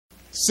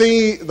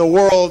see the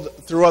world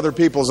through other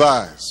people's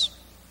eyes.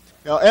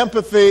 Now,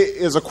 empathy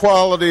is a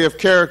quality of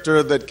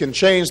character that can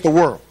change the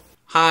world.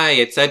 Hi,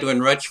 it's Edwin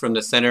Rutsch from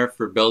the Center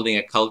for Building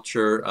a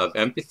Culture of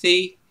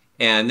Empathy,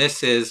 and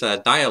this is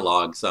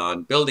Dialogs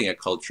on Building a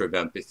Culture of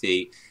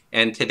Empathy.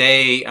 And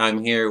today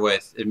I'm here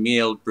with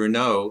Emile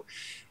Bruneau,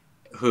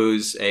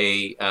 who's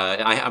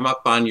I'm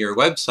up on your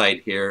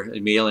website here,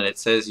 Emile, and it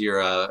says you're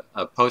a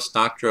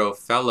postdoctoral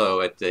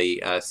fellow at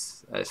the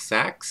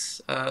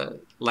Sachs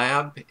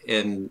lab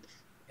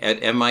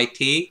at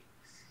MIT.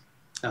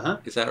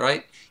 Is that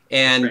right?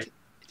 And that's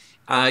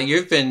right.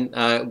 You've been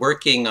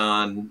working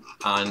on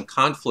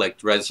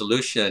conflict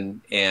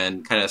resolution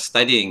and kind of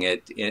studying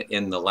it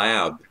in the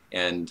lab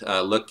and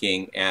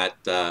looking at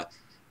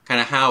kind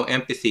of how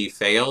empathy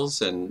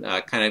fails and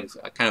kind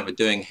of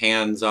doing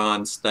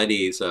hands-on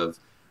studies of,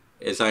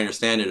 as I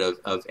understand it,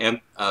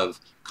 of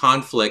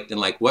conflict and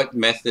like what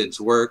methods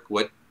work,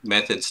 what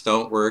methods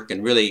don't work,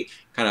 and really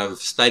kind of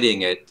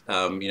studying it,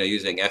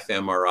 using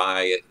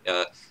fMRI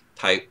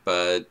type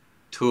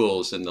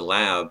tools in the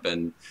lab.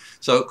 And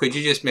so could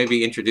you just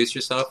maybe introduce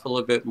yourself a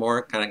little bit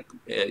more, kind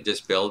of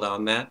just build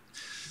on that?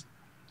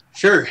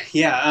 Sure,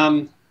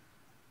 yeah.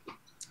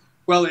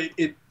 Well,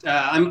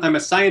 I'm a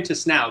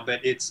scientist now,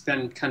 but it's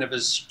been kind of a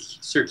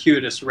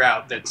circuitous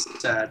route that's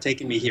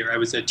taken me here. I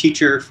was a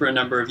teacher for a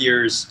number of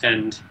years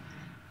and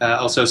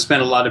also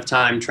spent a lot of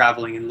time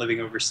traveling and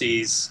living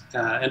overseas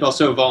and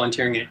also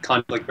volunteering at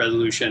conflict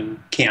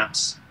resolution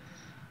camps.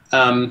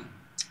 And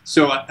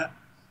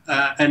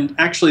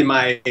actually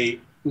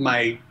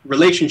my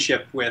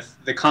relationship with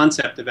the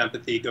concept of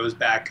empathy goes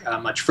back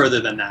much further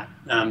than that.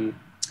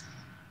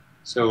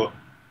 So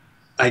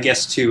I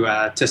guess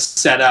to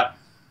set up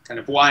kind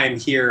of why I'm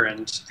here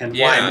and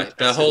why I'm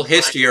the whole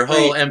history, your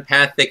whole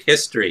empathic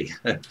history.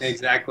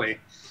 Exactly.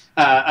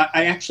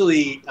 I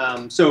actually,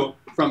 so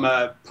from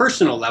a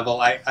personal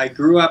level, I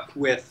grew up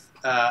with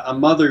a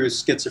mother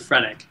who's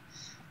schizophrenic,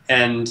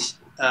 and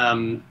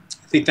I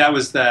think that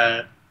was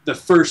the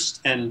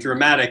first and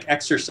dramatic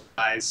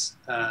exercise,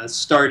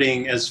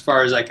 starting as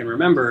far as I can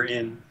remember,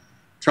 in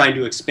trying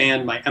to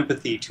expand my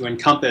empathy to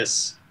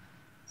encompass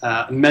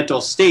a mental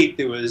state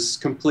that was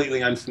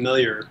completely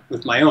unfamiliar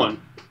with my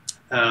own.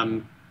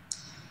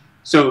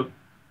 So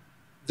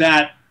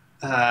that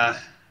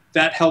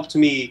helped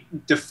me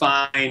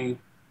define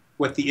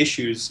what the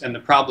issues and the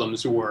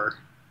problems were.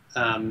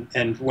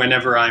 And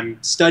whenever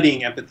I'm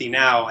studying empathy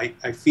now,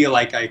 I feel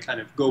like I kind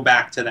of go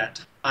back to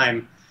that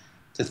time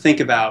to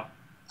think about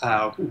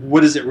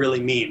what does it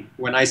really mean?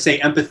 When I say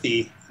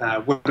empathy,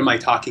 what am I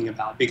talking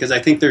about? Because I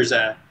think there's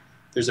a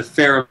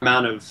fair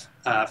amount of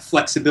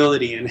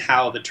flexibility in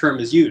how the term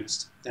is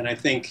used. And I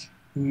think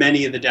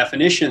many of the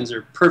definitions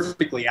are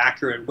perfectly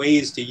accurate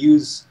ways to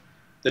use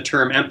the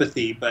term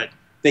empathy, but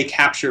they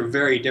capture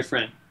very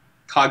different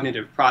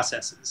cognitive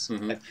processes.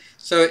 Mm-hmm.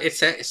 So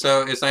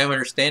as I'm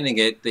understanding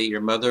it, that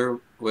your mother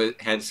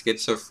had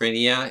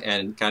schizophrenia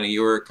and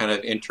you were kind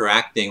of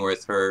interacting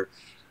with her,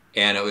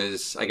 and it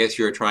was, I guess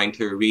you were trying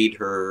to read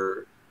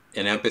her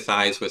and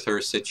empathize with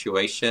her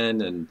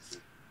situation, and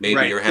maybe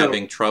right. You're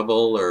having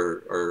trouble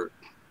or.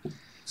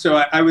 So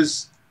I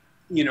was,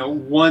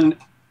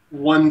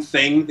 one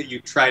thing that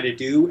you try to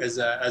do as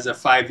a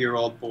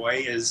 5-year-old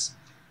boy is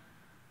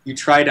you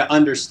try to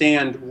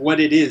understand what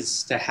it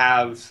is to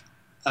have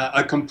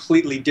a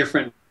completely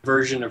different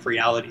version of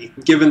reality.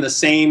 Given the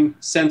same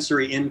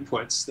sensory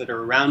inputs that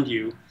are around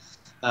you,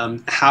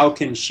 how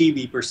can she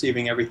be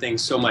perceiving everything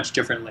so much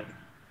differently?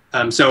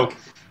 So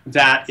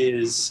that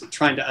is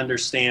trying to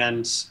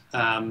understand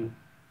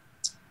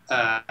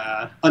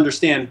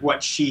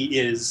what she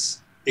is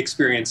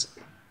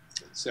experiencing.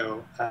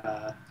 So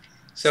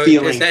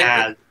feeling is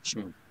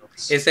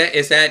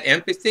that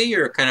empathy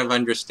or kind of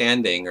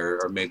understanding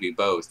or maybe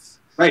both?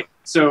 Right.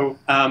 So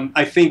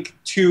I think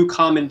two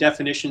common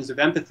definitions of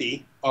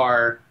empathy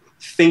are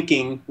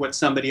thinking what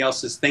somebody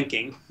else is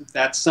thinking.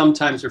 That's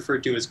sometimes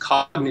referred to as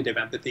cognitive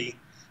empathy.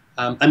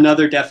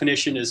 Another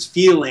definition is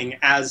feeling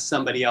as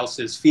somebody else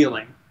is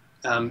feeling.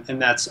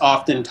 And that's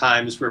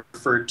oftentimes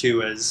referred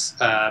to as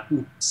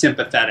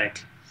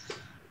sympathetic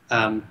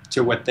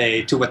to what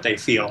they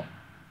feel.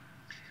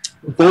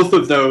 Both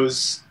of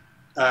those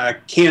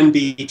can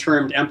be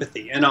termed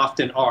empathy, and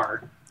often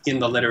are in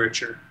the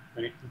literature.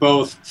 Right?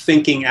 Both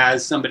thinking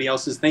as somebody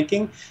else is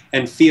thinking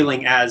and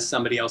feeling as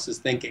somebody else is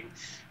thinking.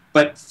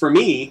 But for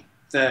me,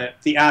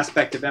 the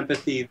aspect of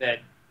empathy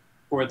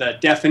or the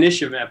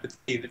definition of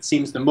empathy that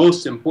seems the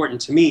most important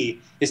to me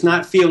is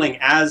not feeling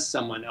as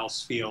someone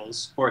else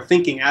feels or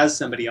thinking as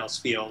somebody else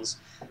feels,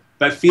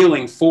 but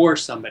feeling for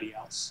somebody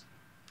else.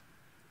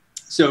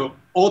 So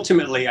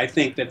ultimately, I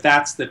think that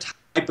that's the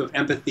type of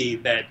empathy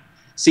that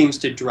seems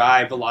to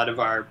drive a lot of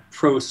our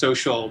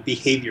pro-social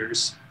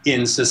behaviors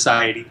in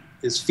society,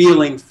 is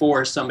feeling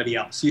for somebody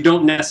else. You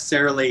don't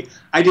necessarily,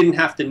 I didn't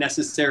have to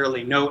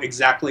necessarily know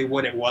exactly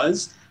what it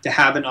was to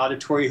have an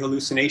auditory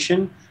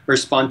hallucination or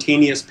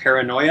spontaneous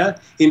paranoia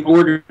in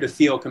order to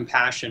feel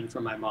compassion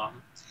for my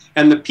mom.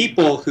 And the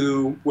people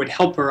who would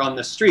help her on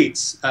the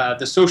streets,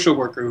 the social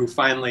worker who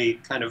finally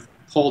kind of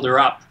pulled her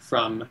up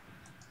from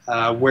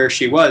where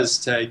she was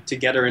to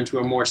get her into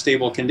a more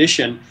stable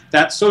condition,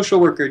 that social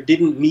worker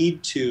didn't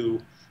need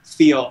to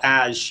feel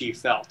as she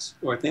felt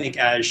or think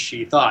as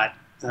she thought.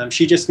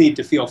 She just needed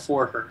to feel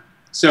for her.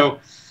 So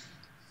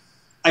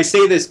I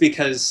say this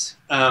because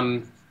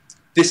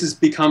this has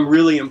become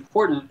really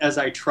important as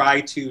I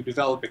try to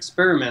develop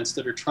experiments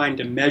that are trying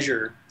to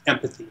measure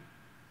empathy.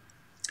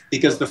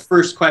 Because the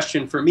first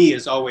question for me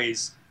is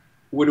always,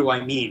 what do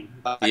I mean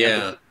by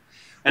empathy?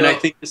 And I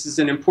think this is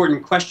an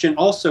important question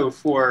also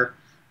for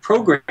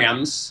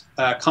programs,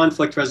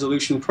 conflict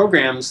resolution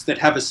programs that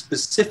have a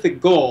specific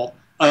goal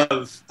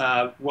of,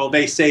 well,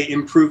 they say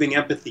improving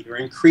empathy or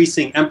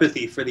increasing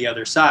empathy for the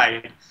other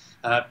side.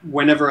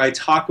 Whenever I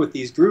talk with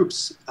these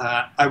groups,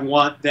 I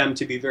want them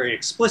to be very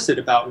explicit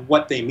about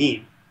what they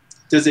mean.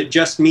 Does it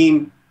just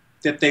mean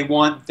that they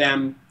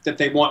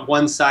want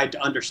one side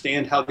to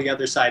understand how the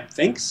other side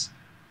thinks?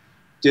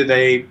 Do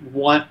they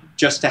want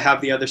just to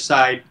have the other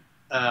side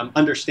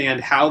understand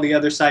how the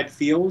other side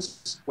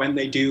feels when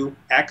they do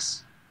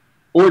X?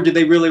 Or do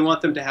they really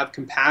want them to have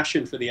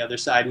compassion for the other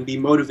side and be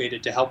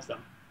motivated to help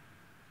them?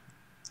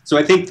 So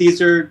I think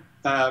these are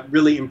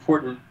really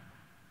important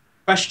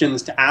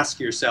questions to ask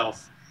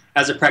yourself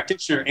as a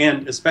practitioner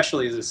and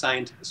especially as a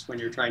scientist when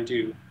you're trying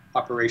to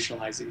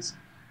operationalize these.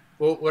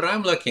 Well, what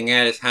I'm looking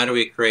at is how do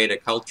we create a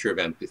culture of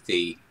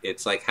empathy?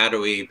 It's like how do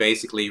we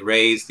basically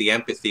raise the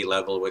empathy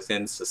level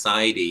within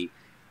society?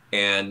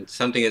 And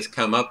something that's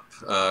come up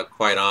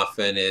quite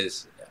often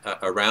is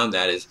around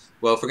that is,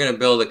 well, if we're going to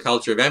build a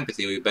culture of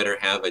empathy, we better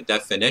have a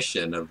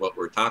definition of what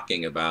we're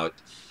talking about.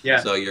 Yeah.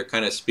 So you're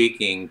kind of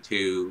speaking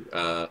to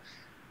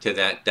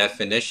that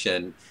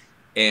definition.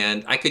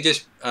 And I could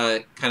just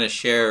kind of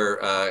share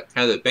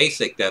kind of the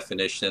basic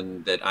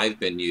definition that I've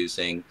been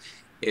using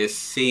is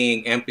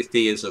seeing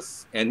empathy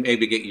as and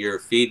maybe get your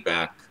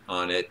feedback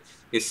on it,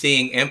 is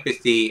seeing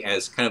empathy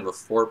as kind of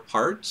 4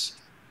 parts.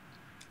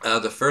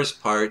 The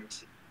first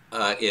part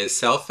is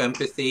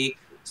self-empathy.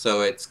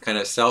 So it's kind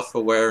of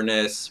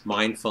self-awareness,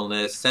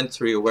 mindfulness,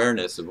 sensory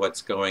awareness of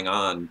what's going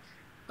on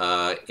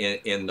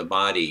in the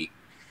body.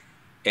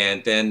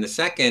 And then the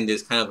second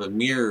is kind of a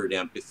mirrored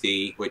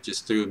empathy, which is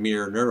through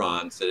mirror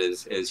neurons. That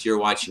is, as you're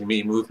watching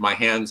me move my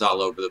hands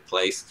all over the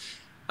place,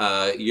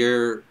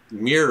 you're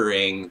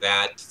mirroring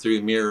that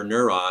through mirror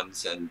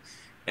neurons, and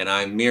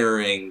I'm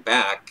mirroring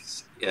back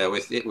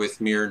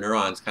with mirror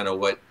neurons, kind of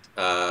what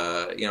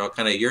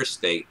kind of your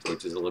state,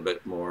 which is a little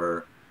bit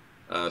more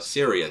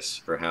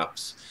serious,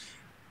 perhaps.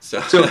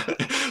 So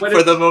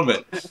for the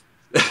moment,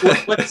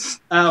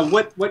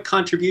 what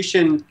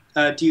contribution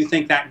do you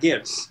think that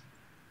gives?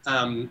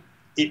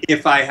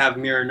 If I have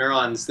mirror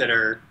neurons that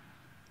are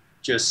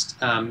just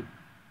kind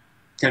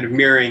of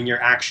mirroring your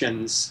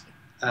actions,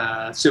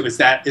 so is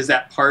that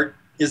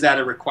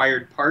a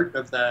required part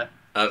of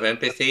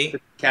empathy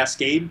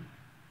cascade?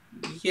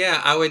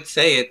 Yeah, I would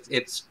say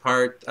it's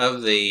part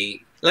of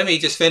the. Let me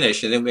just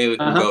finish, and then maybe we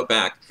can go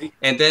back.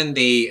 And then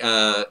the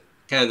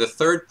kind of the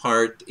third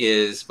part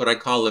is what I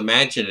call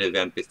imaginative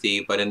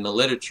empathy, but in the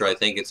literature, I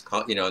think it's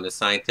called, in the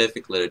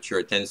scientific literature,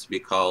 it tends to be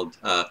called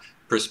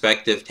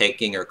perspective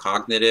taking or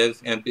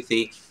cognitive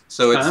empathy.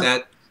 So it's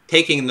that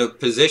taking the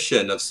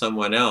position of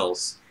someone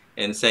else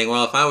and saying,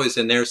 well, if I was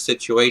in their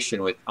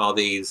situation with all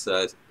these,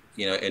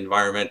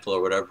 environmental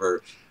or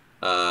whatever,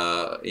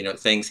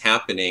 things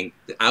happening,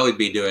 I would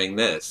be doing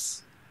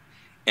this.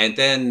 And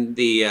then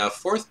the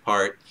fourth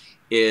part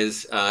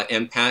is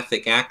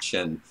empathic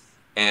action.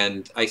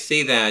 And I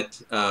see that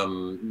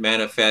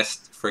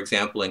manifest, for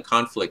example, in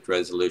conflict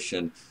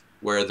resolution,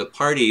 where the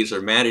parties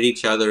are mad at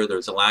each other,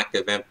 there's a lack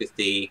of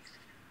empathy.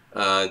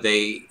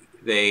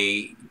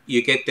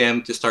 You get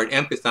them to start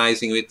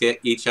empathizing with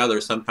each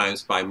other,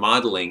 sometimes by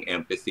modeling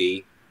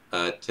empathy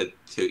to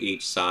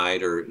each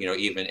side, or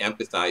even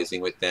empathizing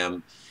with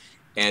them.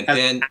 And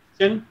then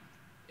action?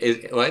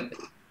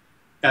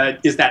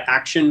 Is that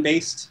action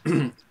based?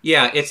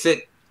 Yeah,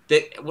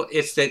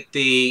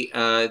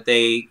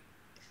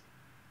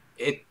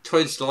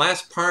 towards the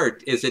last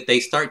part is that they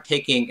start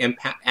taking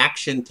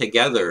action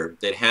together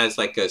that has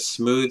like a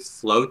smooth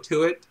flow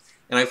to it.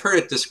 And I've heard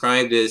it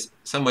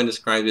someone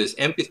described it as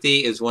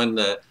empathy is when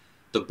the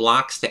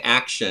blocks to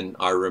action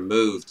are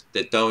removed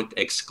that don't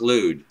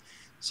exclude.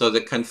 So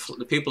the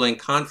people in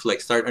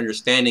conflict start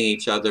understanding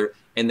each other,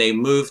 and they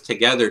move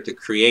together to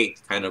create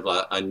kind of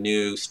a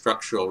new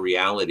structural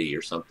reality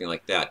or something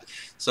like that.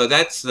 So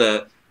that's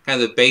the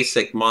kind of the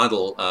basic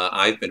model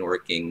I've been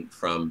working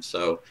from.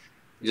 So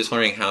I'm just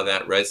wondering how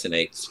that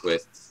resonates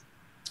with.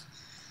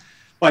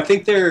 Well, I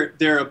think there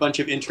are a bunch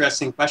of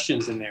interesting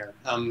questions in there.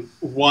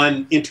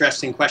 One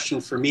interesting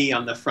question for me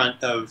on the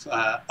front of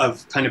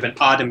kind of an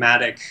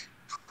automatic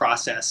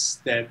process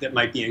that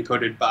might be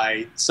encoded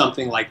by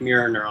something like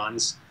mirror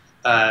neurons.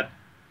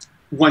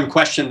 One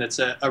question that's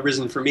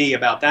arisen for me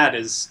about that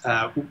is,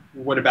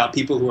 what about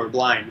people who are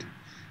blind,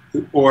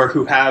 or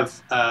who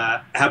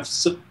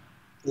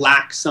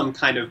lack some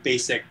kind of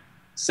basic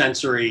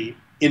sensory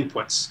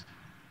inputs?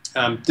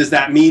 Does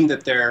that mean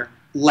that they're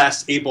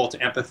less able to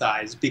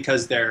empathize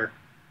because they're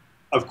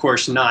of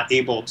course, not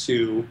able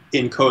to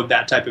encode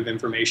that type of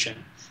information.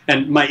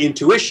 And my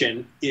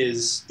intuition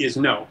is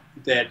no,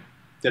 that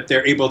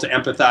they're able to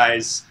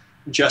empathize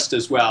just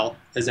as well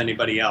as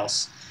anybody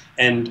else.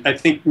 And I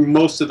think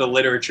most of the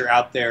literature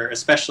out there,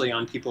 especially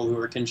on people who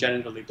are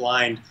congenitally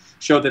blind,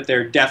 show that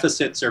their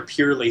deficits are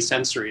purely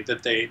sensory,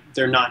 that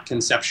they're not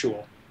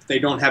conceptual. They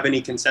don't have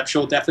any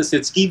conceptual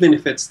deficits, even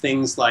if it's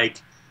things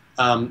like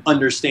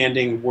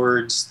understanding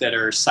words that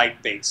are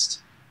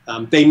sight-based.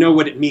 They know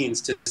what it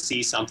means to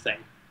see something.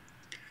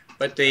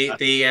 But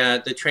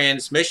the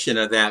transmission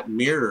of that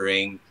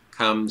mirroring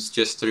comes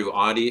just through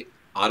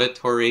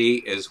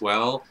auditory as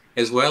well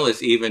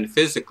as even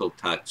physical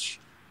touch,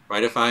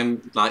 right? If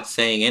I'm not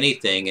saying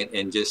anything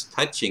and just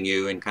touching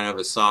you in kind of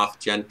a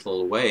soft,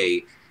 gentle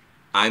way,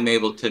 I'm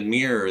able to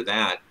mirror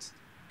that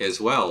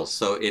as well.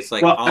 So it's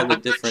like all the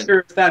different. I'm not sure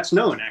if that's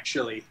known,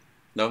 actually.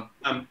 No.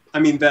 I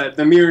mean,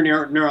 the mirror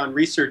neuron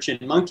research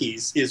in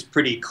monkeys is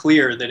pretty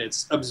clear that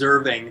it's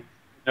observing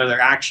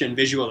their action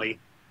visually.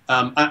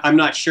 I'm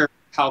not sure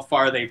how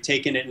far they've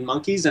taken it in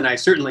monkeys, and I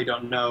certainly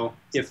don't know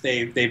if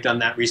they've done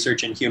that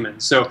research in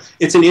humans. So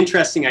it's an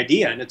interesting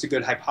idea, and it's a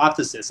good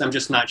hypothesis. I'm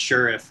just not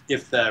sure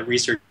if the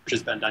research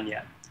has been done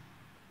yet.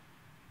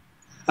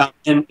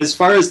 And as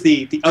far as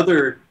the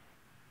other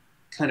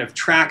kind of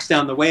tracks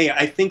down the way,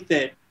 I think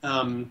that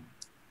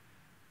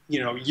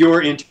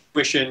your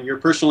intuition, your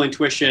personal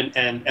intuition,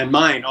 and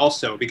mine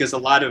also, because a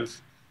lot of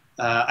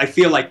I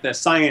feel like the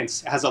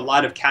science has a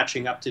lot of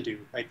catching up to do.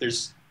 Right?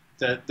 There's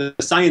the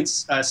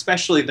science,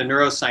 especially the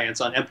neuroscience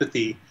on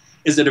empathy,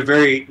 is at a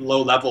very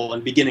low level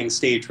and beginning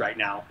stage right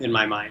now, in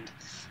my mind.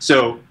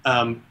 So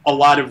a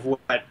lot of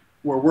what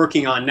we're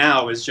working on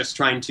now is just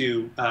trying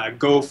to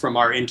go from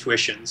our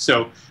intuition.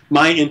 So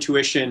my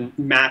intuition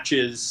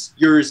matches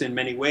yours in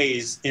many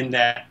ways, in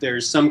that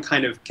there's some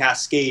kind of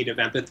cascade of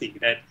empathy,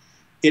 that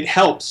it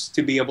helps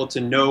to be able to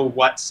know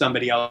what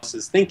somebody else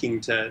is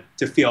thinking to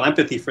feel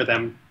empathy for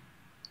them.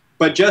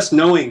 But just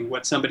knowing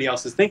what somebody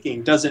else is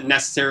thinking doesn't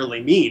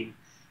necessarily mean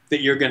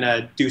that you're going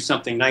to do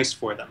something nice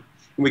for them.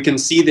 And we can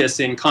see this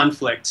in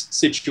conflict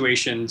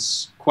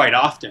situations quite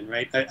often,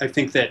 right? I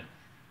think that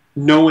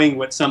knowing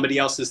what somebody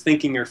else is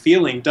thinking or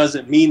feeling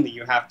doesn't mean that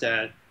you have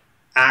to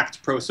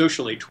act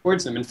pro-socially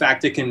towards them. In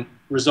fact, it can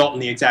result in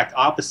the exact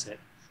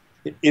opposite.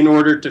 In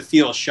order to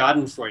feel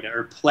schadenfreude,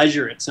 or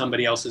pleasure at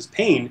somebody else's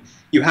pain,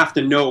 you have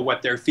to know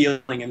what they're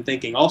feeling and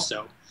thinking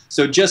also.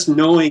 So just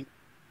knowing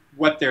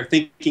what they're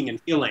thinking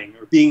and feeling,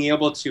 or being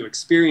able to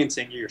experience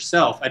it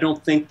yourself, I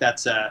don't think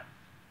that's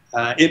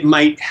it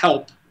might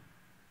help,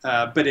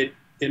 but it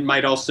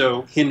might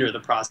also hinder the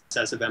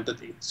process of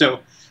empathy.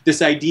 So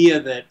this idea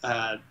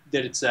that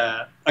it's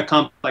a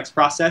complex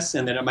process,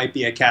 and that it might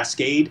be a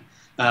cascade,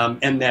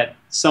 and that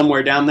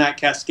somewhere down that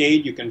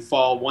cascade you can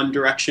fall one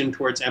direction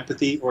towards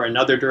empathy or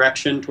another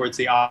direction towards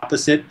the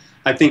opposite.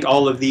 I think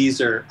all of these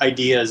are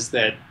ideas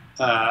that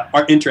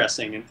are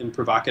interesting and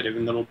provocative,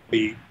 and that'll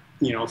be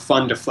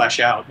fun to flesh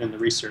out in the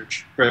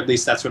research, or at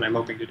least that's what I'm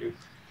hoping to do.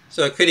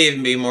 So it could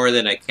even be more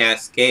than a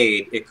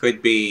cascade. It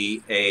could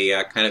be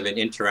a kind of an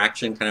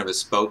interaction, kind of a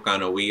spoke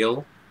on a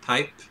wheel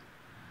type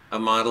a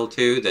model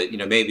too, that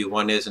maybe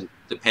one isn't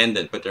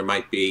dependent, but there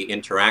might be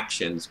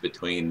interactions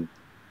between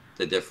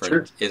the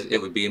different. Sure.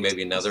 It would be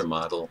maybe another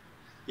model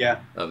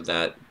of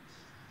that.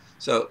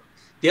 So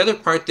the other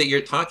part that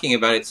you're talking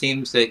about, it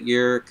seems that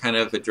you're kind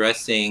of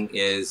addressing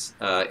is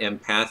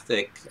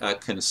empathic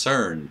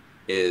concern.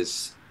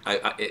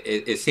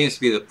 It seems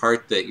to be the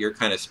part that you're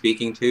kind of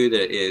speaking to,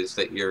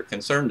 that you're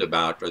concerned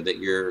about, or that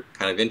you're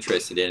kind of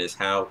interested in, is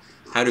how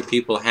do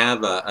people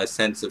have a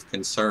sense of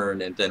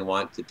concern and then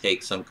want to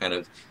take some kind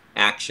of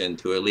action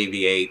to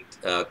alleviate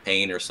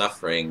pain or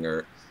suffering,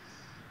 or.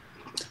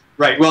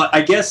 Right. Well,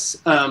 I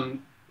guess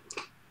I'm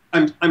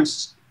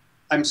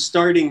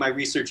starting my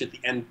research at the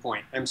end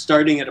point. I'm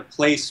starting at a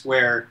place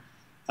where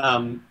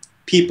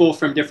people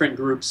from different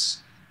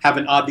groups have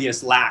an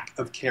obvious lack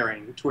of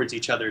caring towards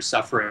each other's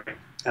suffering.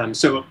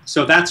 So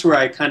that's where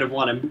I kind of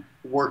want to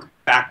work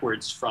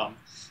backwards from.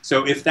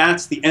 So if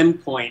that's the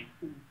end point,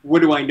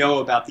 what do I know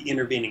about the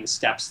intervening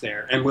steps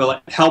there? And will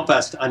it help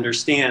us to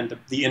understand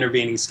the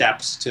intervening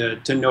steps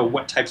to know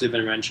what types of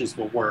interventions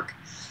will work?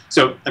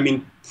 So, I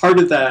mean, part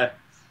of the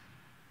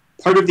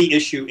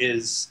issue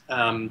is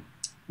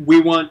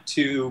we want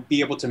to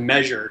be able to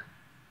measure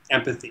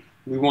empathy.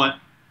 We want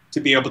to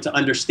be able to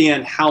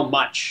understand how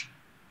much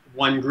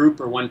one group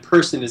or one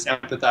person is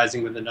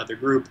empathizing with another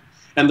group.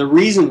 And the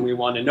reason we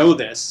want to know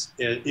this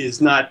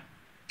is not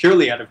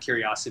purely out of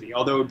curiosity,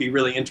 although it would be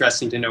really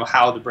interesting to know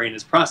how the brain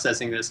is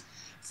processing this.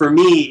 For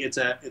me, it's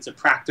a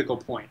practical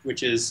point,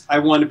 which is I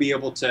want to be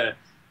able to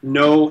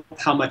know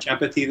how much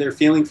empathy they're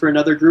feeling for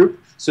another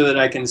group, so that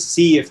I can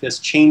see if this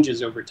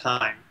changes over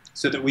time,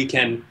 so that we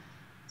can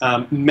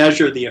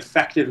measure the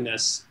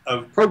effectiveness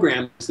of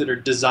programs that are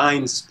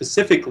designed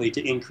specifically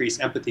to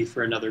increase empathy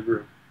for another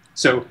group.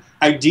 So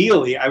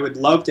ideally, I would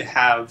love to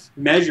have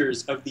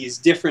measures of these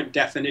different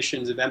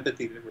definitions of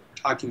empathy that we're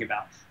talking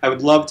about. I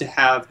would love to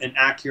have an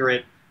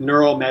accurate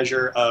neural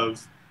measure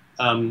of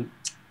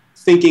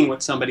thinking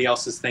what somebody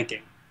else is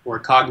thinking. or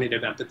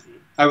cognitive empathy.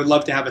 I would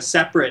love to have a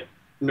separate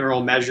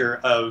neural measure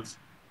of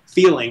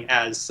feeling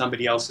as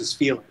somebody else is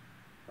feeling,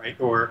 right?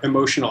 Or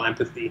emotional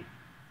empathy.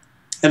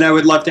 And I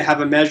would love to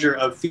have a measure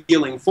of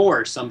feeling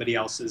for somebody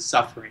else's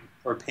suffering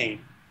or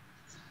pain.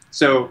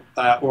 So,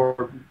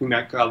 or we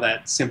might call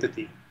that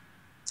sympathy.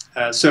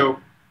 So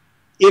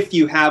if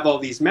you have all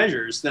these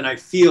measures, then I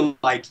feel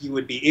like you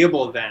would be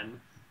able then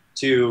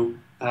to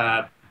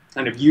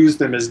kind of use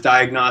them as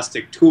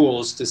diagnostic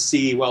tools to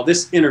see, well,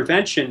 this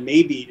intervention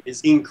maybe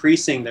is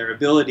increasing their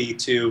ability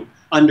to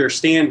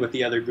understand what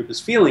the other group is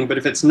feeling, but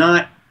if it's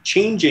not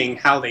changing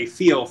how they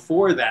feel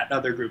for that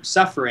other group's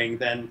suffering,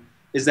 then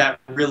is that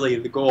really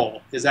the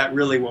goal? Is that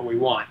really what we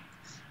want?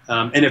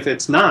 And if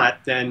it's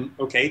not, then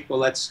okay, well,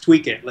 let's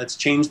tweak it. Let's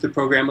change the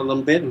program a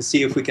little bit and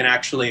see if we can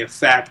actually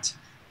affect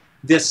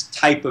this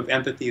type of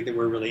empathy that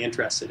we're really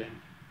interested in.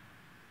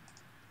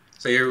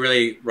 So you're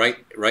really,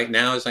 right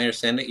now, as I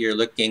understand it, you're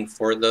looking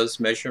for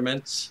those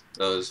measurements,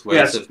 those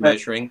ways of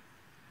measuring?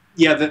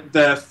 Yeah,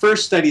 the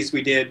first studies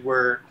we did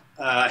were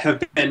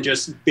have been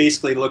just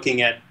basically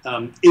looking at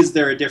is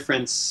there a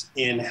difference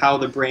in how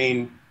the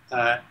brain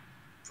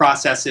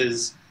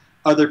processes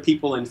other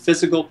people in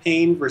physical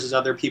pain versus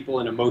other people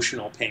in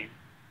emotional pain.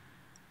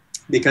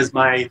 Because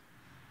my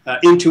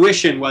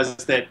intuition was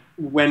that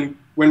when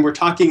we're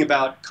talking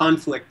about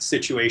conflict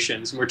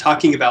situations and we're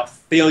talking about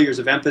failures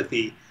of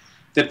empathy,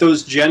 that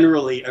those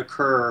generally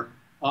occur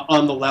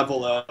on the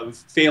level of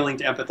failing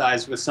to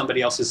empathize with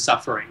somebody else's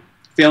suffering,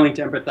 failing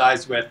to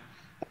empathize with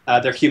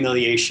their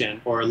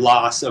humiliation or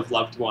loss of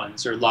loved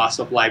ones or loss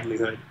of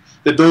livelihood.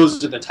 That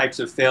those are the types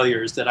of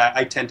failures that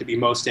I tend to be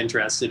most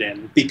interested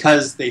in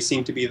because they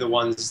seem to be the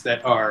ones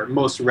that are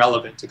most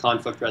relevant to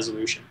conflict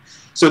resolution.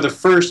 So the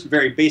first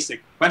very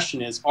basic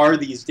question is, are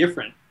these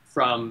different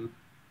from,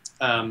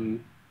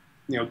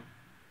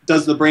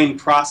 does the brain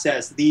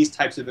process these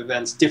types of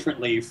events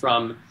differently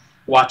from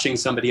watching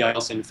somebody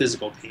else in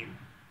physical pain?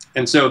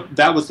 And so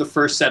that was the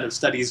first set of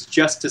studies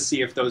just to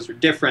see if those are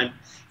different.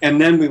 And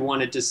then we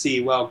wanted to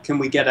see, well, can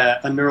we get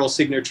a neural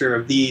signature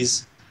of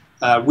these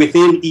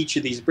within each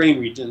of these brain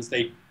regions?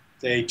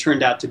 They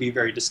turned out to be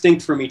very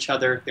distinct from each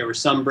other. There were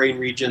some brain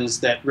regions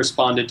that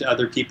responded to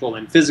other people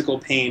in physical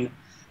pain,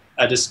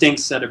 a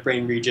distinct set of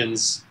brain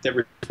regions that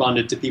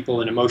responded to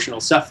people in emotional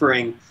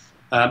suffering.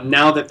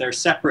 Now that they're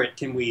separate,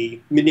 can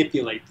we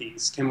manipulate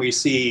these? Can we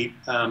see,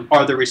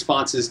 are the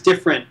responses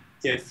different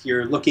if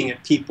you're looking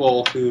at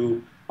people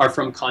who are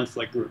from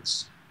conflict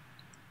groups?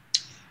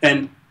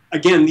 And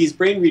again, these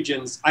brain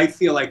regions, I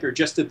feel like, are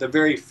just at the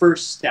very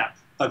first step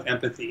of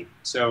empathy.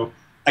 So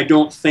I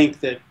don't think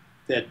that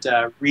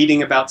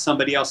reading about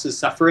somebody else's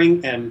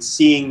suffering and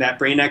seeing that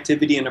brain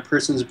activity in a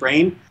person's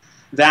brain,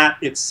 that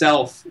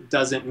itself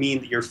doesn't mean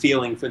that you're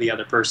feeling for the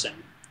other person.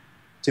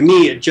 To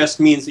me, it just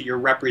means that you're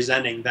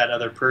representing that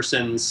other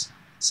person's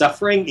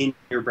suffering in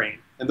your brain.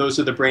 And those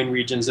are the brain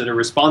regions that are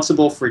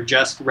responsible for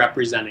just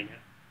representing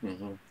it.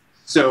 Mm-hmm.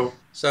 So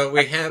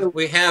we have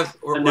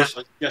and that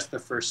was just the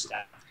first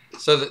step.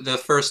 So the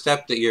first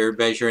step that you're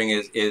measuring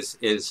is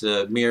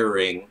the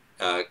mirroring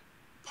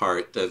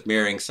part of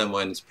mirroring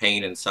someone's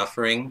pain and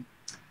suffering.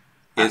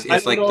 I don't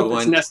know if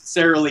it's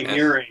necessarily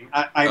mirroring.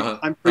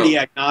 I'm pretty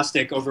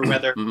agnostic over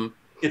whether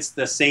it's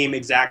the same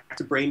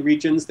exact brain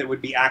regions that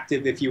would be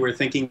active if you were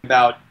thinking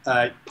about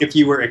if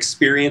you were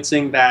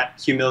experiencing that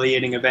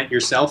humiliating event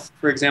yourself,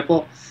 for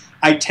example.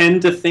 I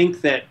tend to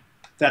think that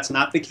that's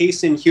not the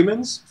case in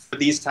humans for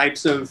these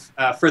types of,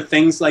 for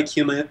things like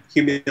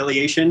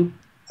humiliation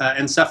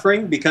and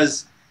suffering,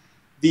 because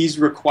these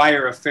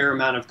require a fair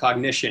amount of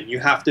cognition. You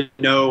have to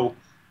know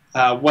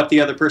what the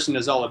other person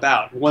is all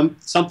about.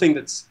 Something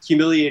that's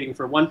humiliating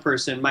for one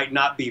person might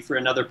not be for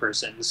another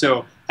person.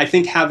 So I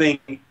think having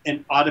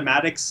an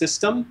automatic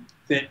system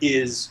that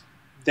is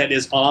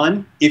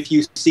on if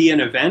you see an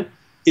event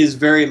is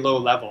very low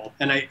level.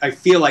 And I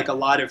feel like a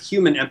lot of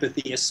human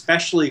empathy,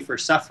 especially for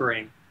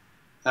suffering,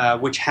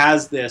 which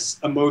has this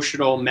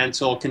emotional,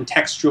 mental,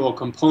 contextual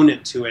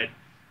component to it,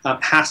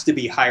 has to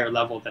be higher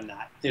level than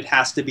that. It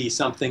has to be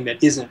something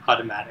that isn't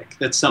automatic.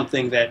 That's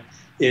something that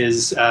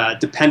is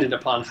dependent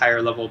upon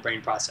higher level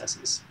brain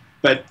processes.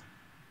 But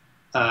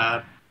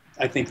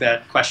I think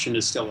that question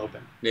is still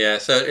open. Yeah,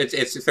 so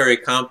it's very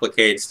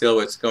complicated still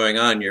what's going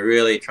on. You're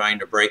really trying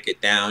to break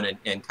it down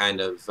and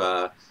kind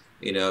of,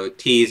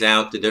 tease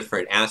out the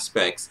different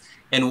aspects.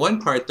 And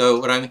one part, though,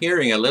 what I'm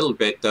hearing a little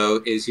bit,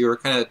 though, is you were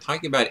kind of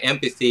talking about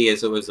empathy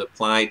as it was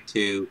applied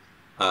to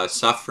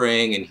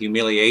suffering and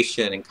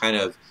humiliation and kind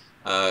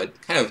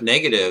of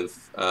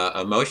negative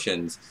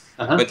emotions.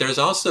 But there's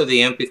also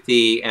the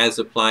empathy as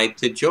applied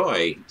to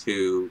joy,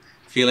 to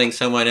feeling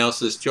someone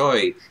else's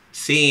joy,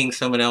 seeing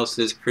someone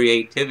else's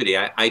creativity.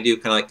 I do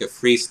kind of like a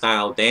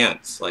freestyle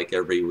dance like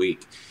every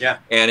week. Yeah.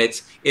 And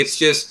it's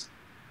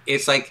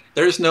like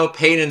there's no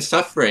pain and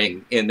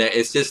suffering in that.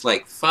 It's just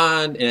like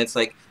fun, and it's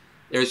like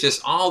there's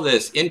just all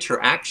this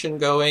interaction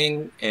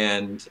going,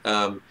 and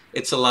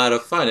it's a lot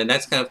of fun. And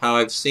that's kind of how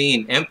I've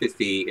seen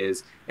empathy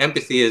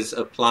is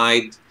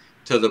applied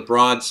to the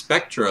broad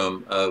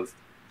spectrum of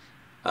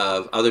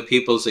other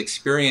people's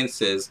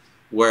experiences,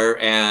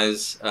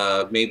 whereas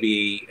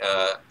maybe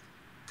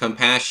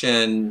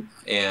compassion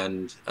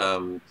and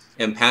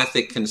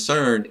empathic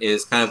concern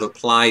is kind of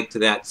applied to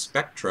that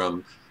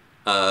spectrum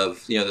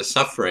of, you know, the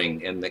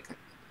suffering and the.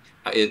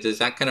 Does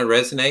that kind of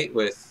resonate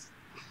with?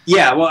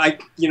 Yeah, well,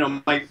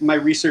 my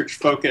research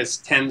focus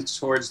tends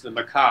towards the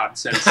macabre,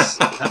 since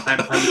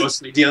I'm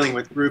mostly dealing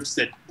with groups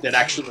that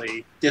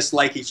actually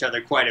dislike each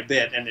other quite a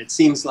bit, and it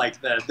seems like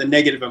the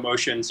negative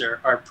emotions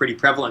are pretty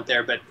prevalent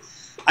there. But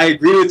I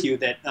agree with you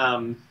that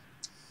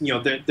you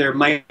know, there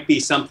might be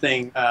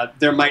something,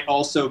 there might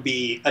also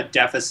be a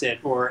deficit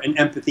or an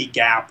empathy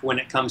gap when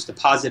it comes to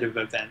positive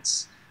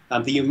events,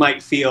 that you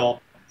might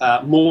feel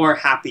more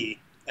happy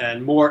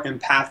and more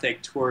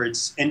empathic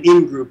towards an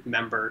in-group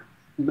member,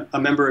 a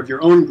member of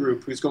your own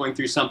group who's going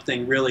through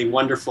something really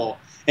wonderful,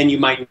 and you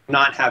might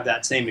not have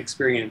that same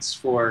experience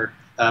for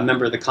a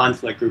member of the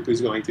conflict group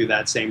who's going through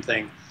that same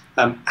thing.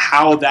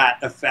 How that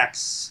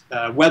affects,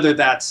 whether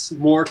that's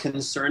more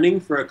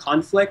concerning for a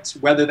conflict,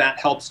 whether that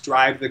helps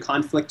drive the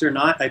conflict or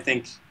not, I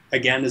think,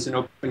 again, is an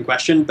open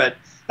question, but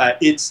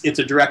it's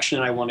a direction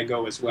I want to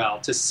go as well,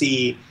 to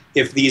see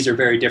if these are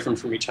very different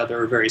from each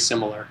other or very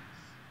similar.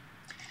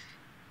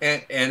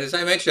 And as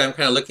I mentioned, I'm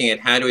kind of looking at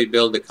how do we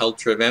build a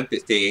culture of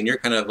empathy, and you're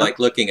kind of like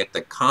looking at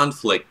the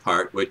conflict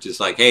part, which is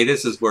like, hey,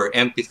 this is where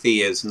empathy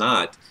is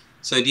not.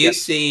 So do you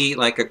see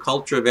like a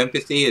culture of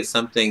empathy as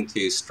something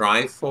to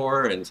strive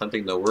for and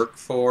something to work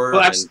for?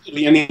 Well,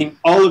 absolutely. I mean,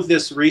 all of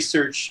this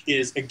research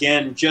is,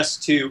 again,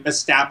 just to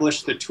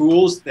establish the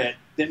tools that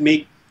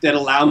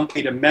allow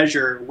me to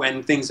measure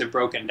when things have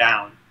broken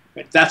down.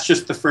 Right? That's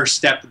just the first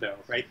step, though,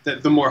 right?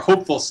 The more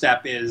hopeful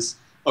step is,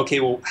 okay,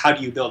 well, how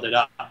do you build it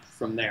up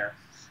from there?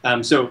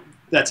 So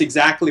that's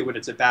exactly what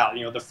it's about.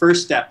 You know, the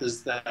first step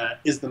is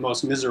the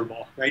most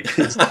miserable, right?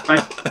 It's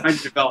trying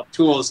to develop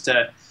tools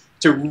to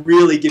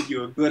really give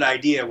you a good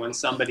idea when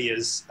somebody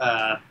is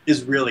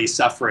really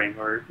suffering,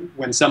 or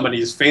when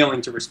somebody is failing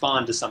to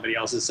respond to somebody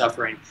else's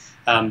suffering.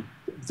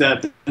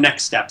 The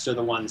next steps are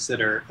the ones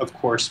that are, of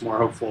course, more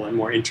hopeful and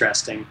more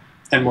interesting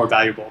and more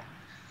valuable.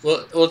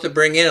 Well, to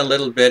bring in a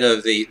little bit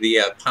of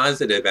the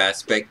positive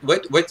aspect,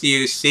 what do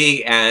you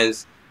see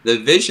as the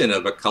vision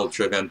of a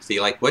culture of empathy?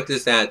 Like, what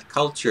does that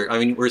culture, I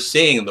mean, we're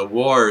seeing the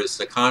wars,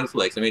 the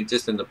conflicts, I mean,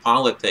 just in the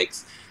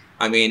politics,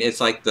 I mean, it's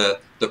like the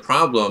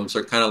problems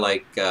are kind of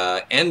like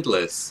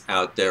endless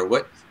out there.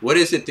 What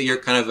is it that you're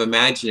kind of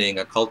imagining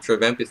a culture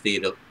of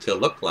empathy to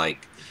look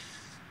like?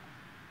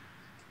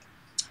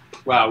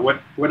 Wow,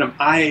 what am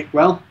I,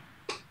 well,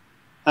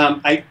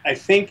 I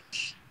think,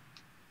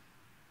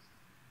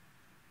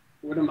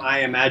 what am I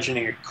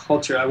imagining a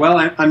culture? Well,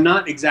 I'm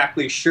not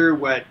exactly sure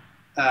what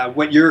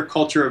your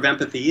culture of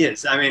empathy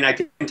is. I mean, I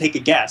can take a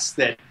guess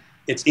that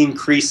it's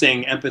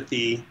increasing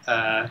empathy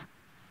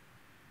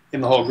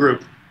in the whole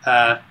group.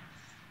 I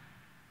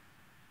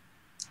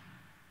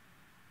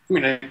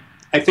mean,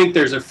 I think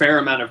there's a fair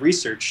amount of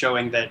research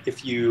showing that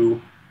if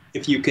you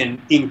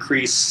can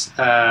increase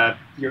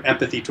your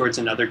empathy towards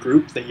another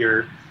group, that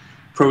your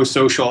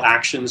pro-social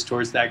actions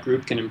towards that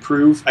group can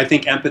improve. I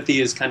think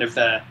empathy is kind of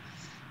the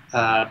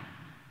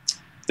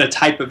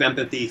type of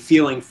empathy,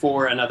 feeling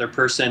for another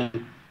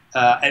person.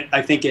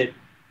 I think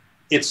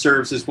it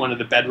serves as one of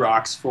the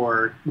bedrocks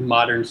for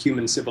modern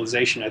human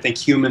civilization. I think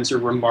humans are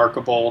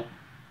remarkable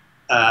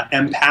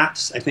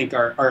empaths. I think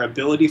our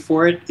ability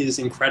for it is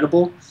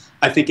incredible.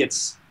 I think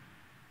it's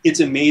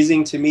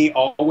amazing to me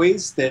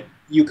always that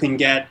you can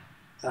get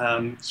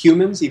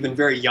humans, even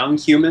very young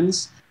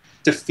humans,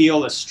 to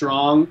feel a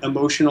strong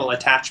emotional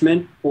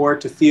attachment or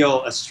to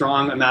feel a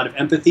strong amount of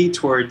empathy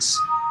towards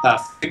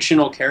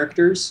fictional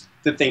characters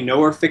that they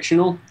know are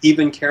fictional,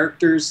 even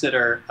characters that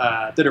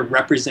are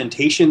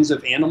representations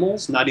of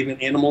animals, not even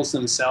animals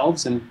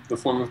themselves, in the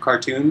form of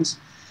cartoons.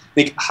 I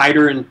think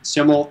Heider and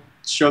Simmel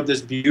showed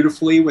this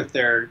beautifully with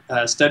their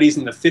studies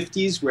in the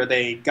 50s, where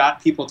they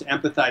got people to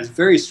empathize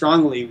very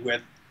strongly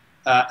with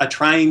a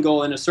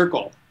triangle and a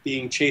circle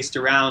being chased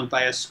around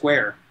by a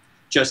square,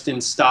 just in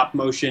stop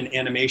motion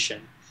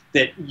animation.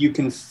 That you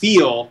can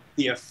feel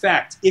the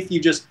effect if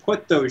you just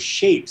put those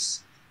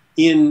shapes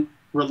in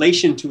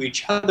relation to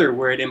each other,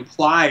 where it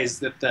implies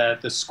that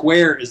the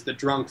square is the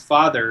drunk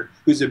father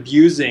who's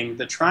abusing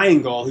the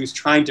triangle, who's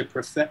trying to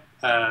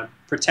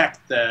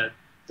protect the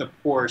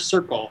poor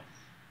circle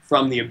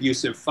from the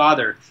abusive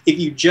father. If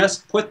you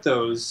just put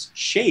those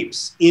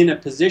shapes in a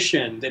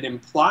position that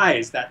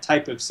implies that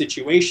type of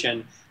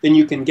situation, then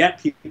you can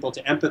get people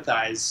to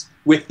empathize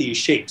with these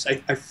shapes.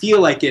 I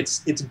feel like it's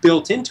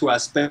built into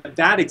us, but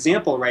that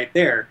example right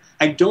there,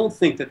 I don't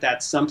think that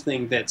that's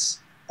something that's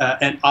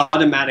an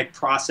automatic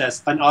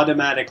process, an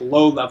automatic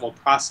low-level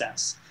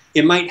process.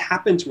 It might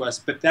happen to us,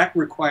 but that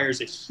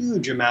requires a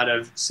huge amount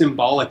of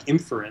symbolic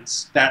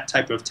inference, that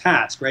type of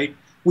task, right?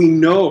 We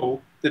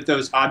know that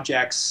those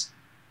objects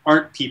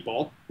aren't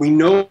people. We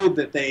know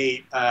that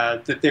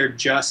they're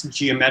just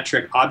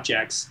geometric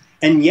objects,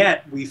 and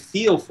yet we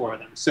feel for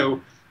them. So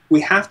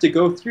we have to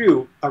go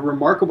through a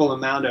remarkable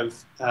amount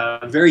of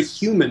very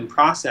human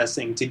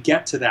processing to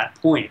get to that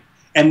point.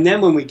 And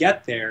then when we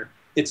get there,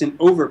 it's an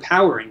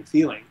overpowering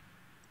feeling.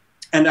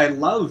 And I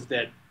love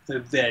that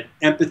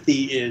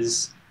empathy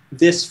is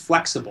this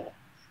flexible,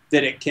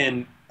 that it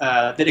can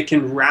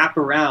wrap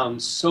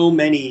around so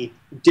many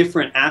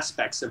different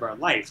aspects of our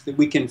life, that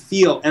we can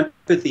feel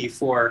empathy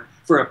for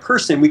a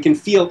person, we can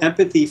feel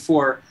empathy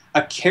for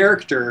a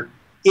character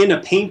in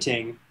a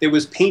painting that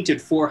was painted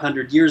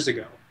 400 years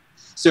ago.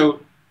 So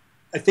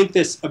I think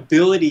this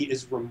ability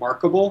is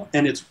remarkable,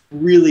 and it's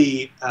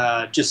really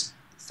just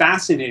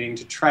fascinating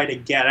to try to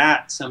get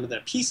at some of the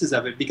pieces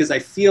of it, because I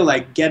feel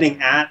like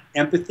getting at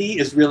empathy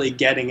is really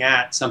getting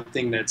at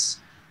something that's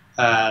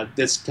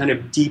kind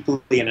of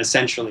deeply and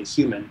essentially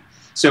human.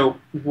 So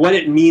what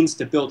it means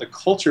to build a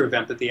culture of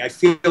empathy, I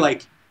feel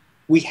like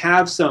we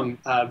have some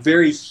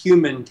very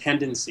human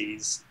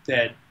tendencies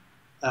that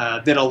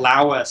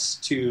allow us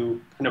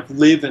to kind of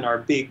live in our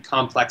big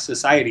complex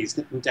societies,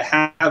 and to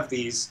have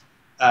these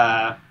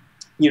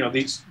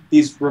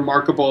these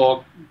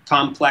remarkable,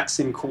 complex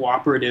and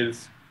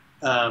cooperative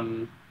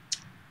kind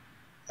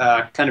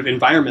of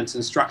environments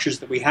and structures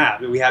that we have.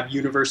 We have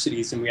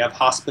universities, and we have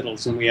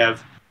hospitals, and we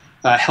have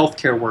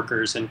healthcare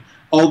workers, and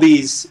all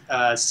these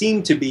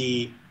seem to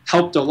be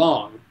helped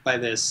along by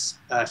this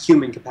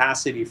human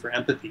capacity for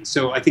empathy.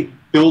 So I think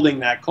building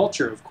that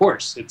culture, of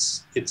course,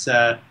 it's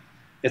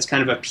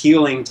kind of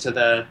appealing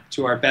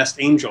to our best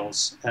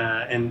angels,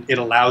 and it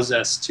allows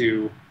us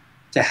to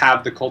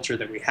have the culture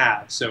that we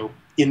have. So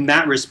in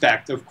that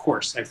respect, of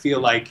course, I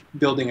feel like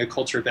building a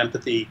culture of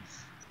empathy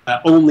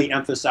only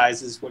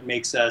emphasizes what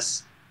makes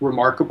us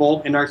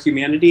remarkable in our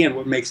humanity and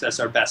what makes us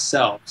our best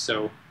selves.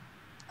 So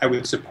I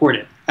would support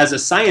it. As a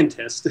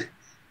scientist,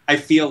 I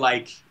feel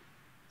like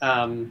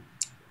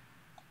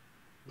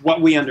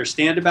what we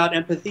understand about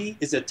empathy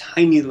is a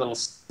tiny little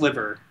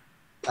sliver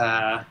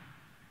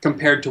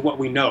compared to what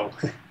we know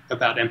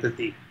about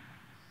empathy.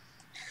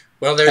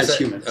 Well,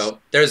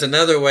 there's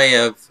another way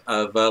of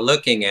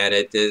looking at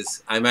it.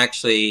 Is I'm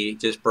actually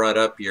just brought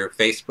up your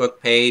Facebook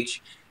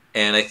page,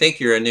 and I think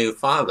you're a new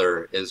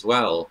father as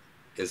well.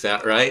 Is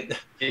that right?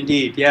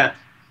 Indeed, yeah.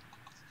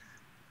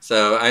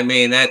 So I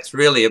mean, that's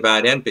really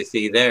about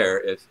empathy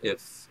there.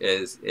 If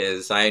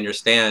as I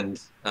understand,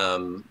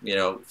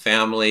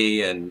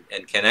 family and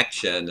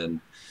connection and.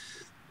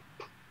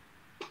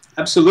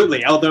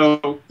 Absolutely.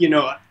 Although,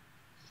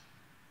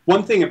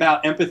 one thing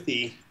about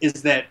empathy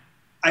is that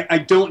I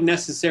don't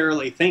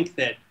necessarily think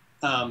that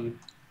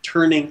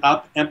turning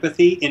up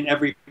empathy in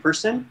every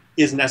person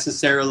is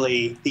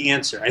necessarily the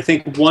answer. I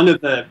think one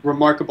of the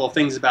remarkable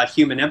things about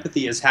human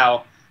empathy is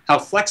how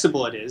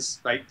flexible it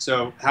is, right?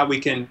 So how we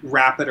can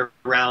wrap it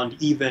around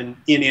even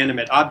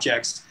inanimate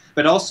objects,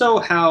 but also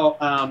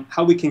how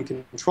we can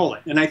control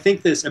it. And I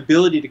think this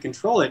ability to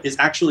control it is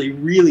actually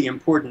really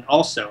important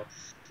also.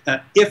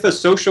 If a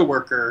social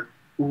worker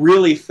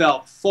really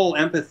felt full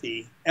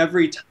empathy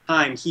every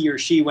time he or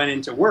she went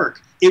into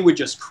work, it would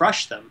just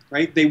crush them,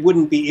 right? They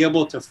wouldn't be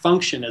able to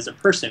function as a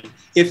person.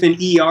 If an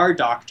ER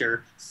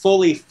doctor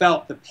fully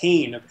felt the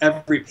pain of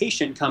every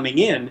patient coming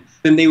in,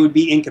 then they would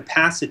be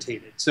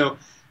incapacitated. So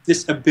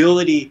this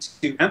ability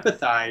to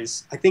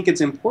empathize, I think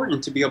it's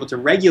important to be able to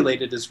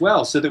regulate it as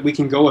well, so that we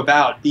can go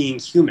about being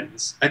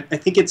humans. I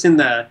think it's in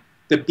the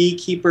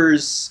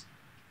beekeeper's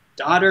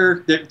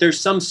daughter.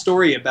 There's some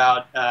story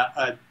about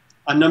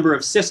a number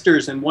of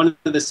sisters, and one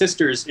of the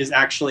sisters is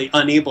actually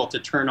unable to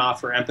turn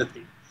off her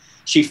empathy.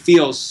 She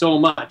feels so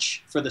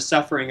much for the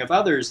suffering of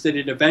others that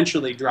it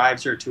eventually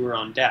drives her to her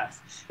own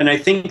death. And I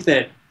think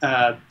that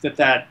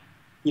that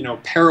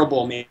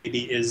parable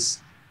maybe is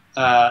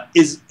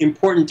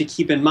important to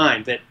keep in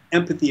mind, that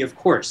empathy, of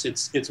course,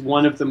 it's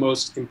one of the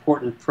most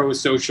important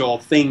pro-social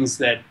things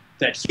that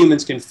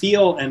humans can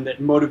feel, and that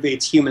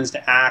motivates humans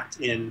to act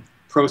in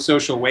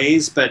pro-social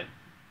ways. But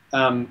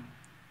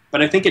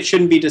I think it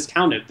shouldn't be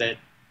discounted that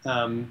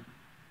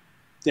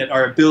that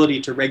our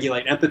ability to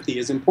regulate empathy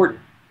is important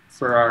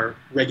for our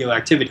regular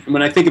activity. And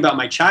when I think about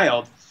my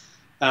child,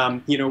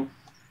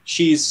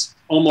 she's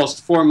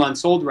almost 4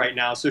 months old right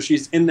now, so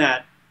she's in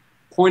that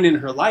point in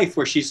her life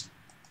where she's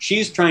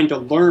trying to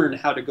learn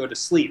how to go to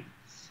sleep.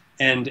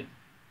 And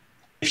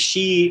if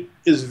she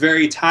is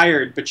very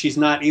tired, but she's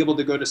not able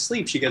to go to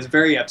sleep, she gets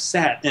very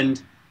upset.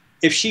 And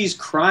if she's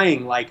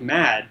crying like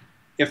mad,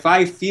 if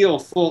I feel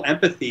full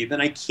empathy,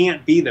 then I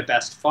can't be the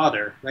best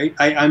father, right?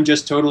 I'm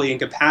just totally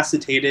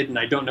incapacitated, and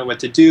I don't know what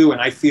to do,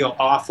 and I feel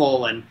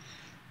awful. And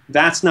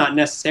that's not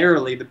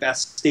necessarily the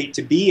best state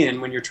to be in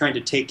when you're trying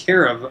to take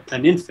care of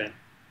an infant.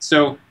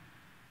 So,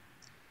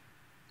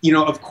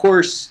 of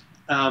course,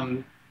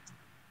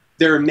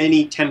 there are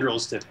many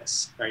tendrils to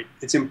this, right?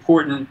 It's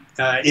important.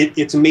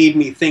 It's made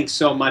me think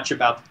so much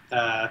about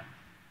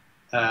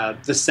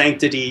the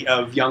sanctity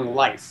of young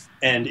life.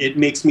 And it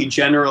makes me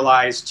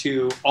generalize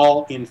to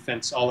all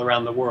infants all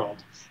around the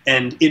world.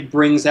 And it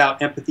brings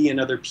out empathy in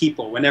other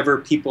people. Whenever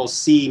people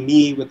see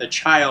me with a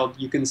child,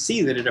 you can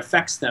see that it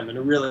affects them in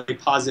a really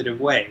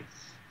positive way.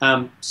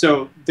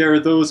 So there are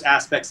those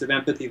aspects of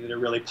empathy that are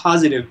really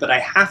positive, but I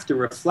have to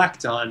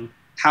reflect on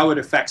how it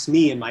affects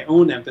me and my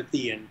own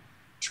empathy, and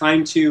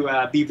trying to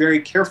be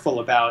very careful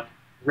about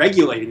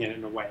regulating it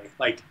in a way.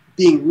 Like,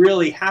 being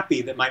really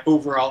happy that my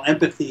overall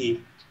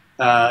empathy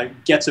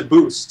gets a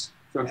boost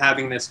from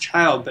having this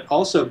child, but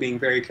also being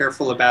very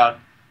careful about,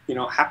 you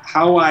know,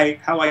 how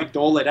I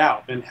dole it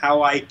out and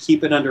how I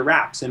keep it under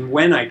wraps, and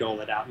when I dole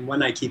it out and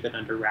when I keep it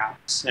under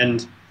wraps.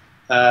 And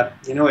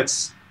you know,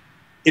 it's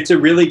a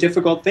really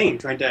difficult thing,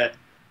 trying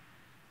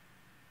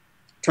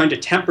to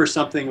temper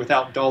something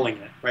without dulling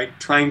it, right?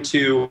 Trying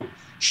to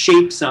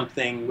shape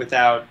something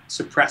without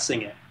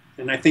suppressing it.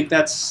 And I think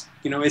that's,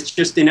 you know, it's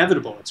just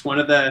inevitable. It's one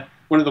of the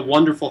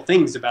wonderful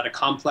things about a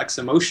complex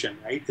emotion,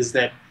 right? Is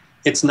that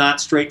it's not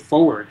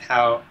straightforward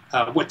how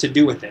what to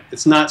do with it.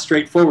 It's not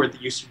straightforward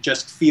that you should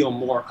just feel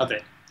more of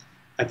it.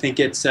 I think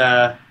it's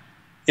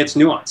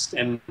nuanced,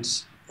 and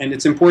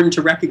it's important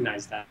to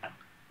recognize that.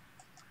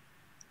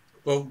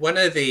 Well, one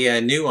of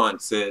the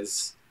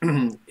nuances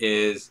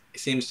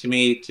seems to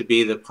me to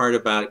be the part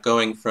about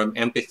going from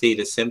empathy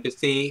to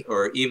sympathy,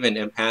 or even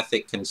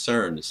empathic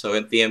concern. So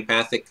the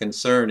empathic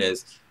concern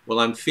is, well,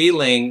 I'm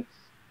feeling,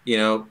 you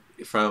know,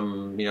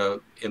 from, you know,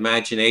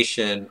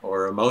 imagination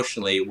or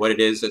emotionally what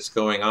it is that's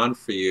going on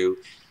for you,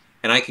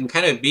 and I can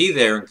kind of be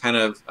there and kind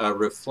of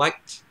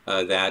reflect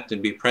that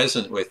and be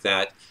present with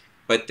that.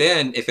 But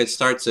then if it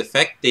starts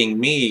affecting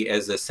me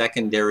as a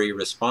secondary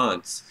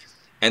response,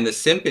 and the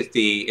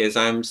sympathy is,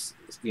 I'm,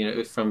 you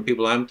know, from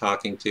people I'm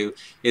talking to,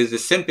 is the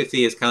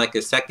sympathy is kind of like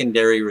a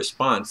secondary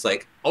response,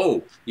 like,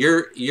 oh,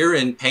 you're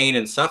in pain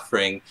and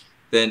suffering,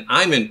 then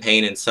I'm in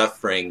pain and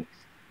suffering.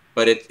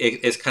 But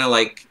it's kind of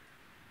like,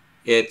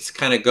 it's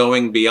kind of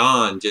going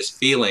beyond just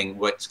feeling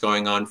what's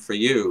going on for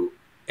you.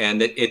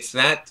 And it's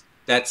that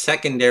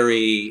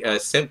secondary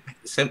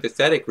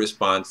sympathetic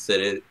response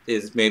that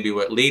is maybe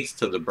what leads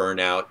to the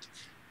burnout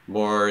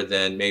more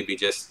than maybe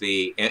just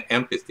the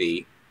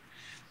empathy.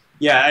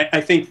 Yeah, I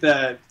think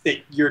that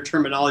your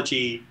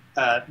terminology,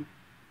 I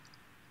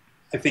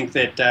think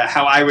that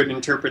how I would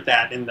interpret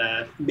that in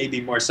the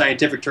maybe more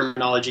scientific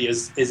terminology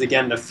is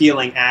again the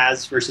feeling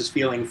as versus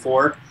feeling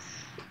for.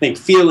 I think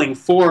feeling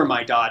for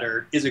my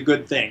daughter is a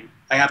good thing.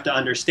 I have to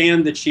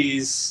understand that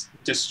she's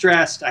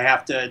distressed. I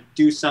have to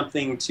do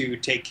something to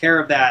take care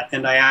of that,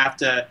 and I have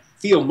to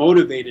feel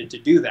motivated to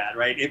do that,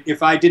 right?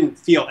 If I didn't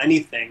feel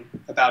anything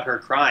about her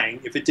crying,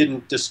 if it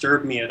didn't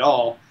disturb me at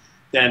all,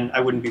 then I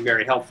wouldn't be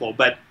very helpful.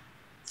 But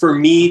for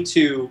me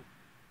to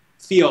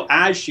feel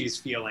as she's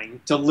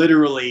feeling, to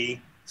literally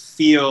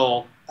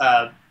feel,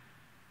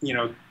 you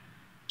know,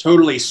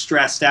 totally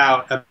stressed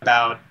out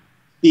about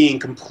being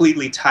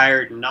completely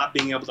tired and not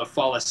being able to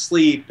fall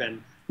asleep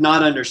and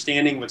not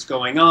understanding what's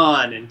going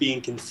on and being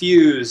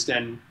confused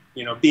and,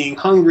 you know, being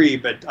hungry,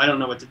 but I don't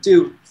know what to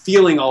do.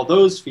 Feeling all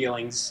those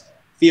feelings,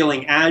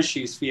 feeling as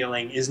she's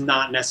feeling, is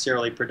not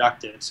necessarily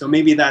productive. So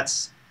maybe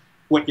that's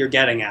what you're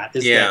getting at,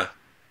 is that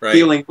right.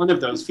 Feeling one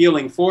of those,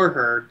 feeling for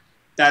her,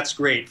 that's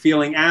great.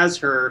 Feeling as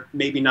her,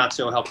 maybe not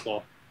so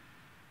helpful.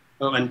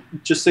 Oh, and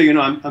just so you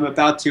know, I'm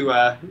about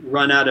to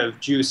run out of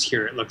juice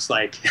here, it looks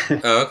like.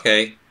 Oh,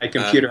 okay. My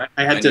computer.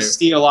 I had to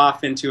steal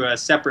off into a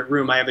separate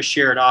room. I have a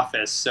shared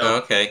office,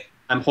 so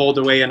I'm holed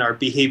away in our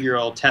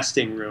behavioral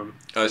testing room.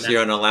 Oh, so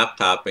you're on a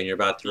laptop and you're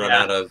about to run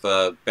out of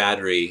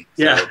battery.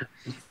 So. Yeah,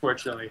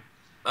 unfortunately.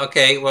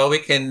 Okay, well, we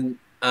can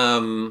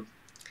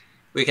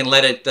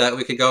let it,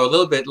 we could go a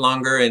little bit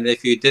longer, and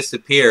if you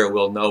disappear,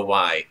 we'll know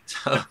why.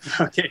 So,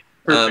 okay,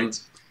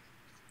 perfect.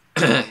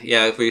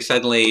 Yeah, if we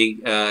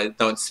suddenly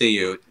don't see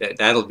you,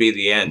 that'll be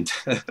the end.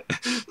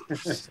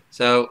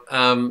 So,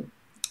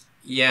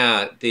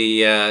 yeah,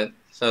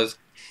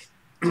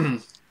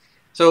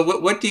 so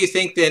what do you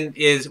think then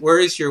where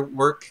is your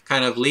work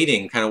kind of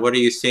leading? Kind of what are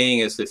you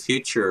seeing as the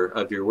future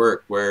of your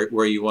work?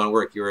 Where you want to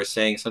work? You were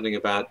saying something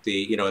about the,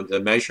 you know, the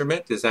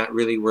measurement. Is that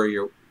really where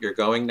you're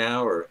going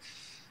now, or?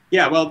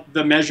 Yeah, well,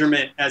 the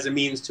measurement as a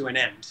means to an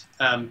end.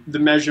 The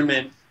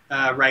measurement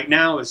right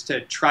now is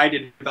to try to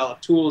develop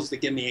tools that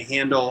give me a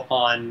handle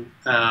on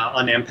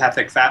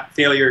empathic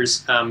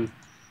failures.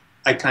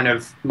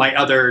 My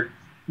other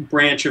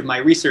branch of my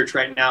research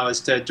right now is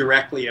to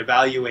directly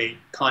evaluate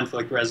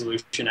conflict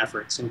resolution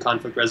efforts and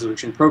conflict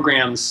resolution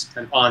programs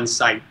and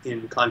on-site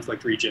in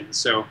conflict regions.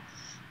 So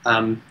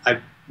I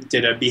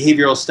did a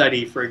behavioral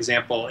study, for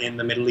example, in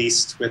the Middle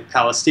East with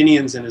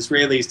Palestinians and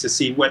Israelis to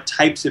see what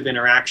types of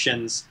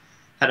interactions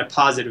had a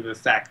positive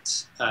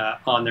effect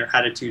on their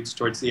attitudes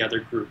towards the other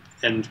group.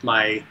 And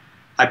my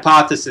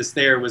hypothesis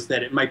there was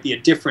that it might be a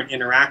different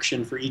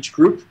interaction for each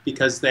group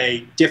because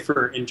they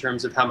differ in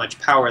terms of how much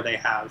power they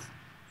have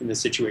in the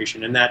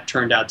situation, and that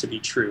turned out to be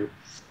true.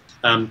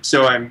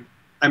 So I'm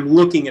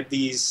looking at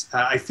these.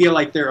 I feel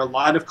like there are a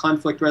lot of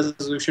conflict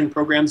resolution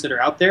programs that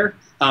are out there,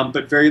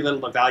 but very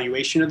little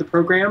evaluation of the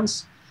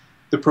programs.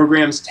 The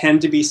programs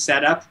tend to be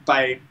set up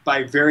by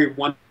very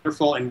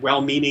wonderful and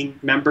well-meaning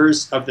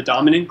members of the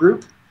dominant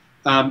group.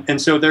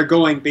 And so they're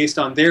going based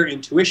on their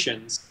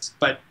intuitions,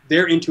 but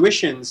their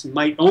intuitions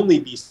might only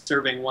be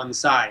serving one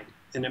side,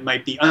 and it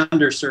might be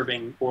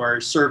underserving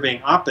or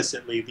serving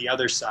oppositely the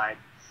other side.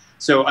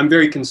 So I'm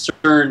very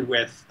concerned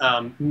with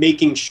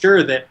making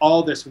sure that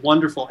all this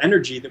wonderful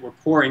energy that we're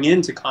pouring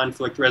into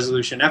conflict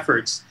resolution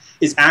efforts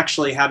is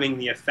actually having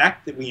the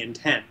effect that we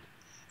intend.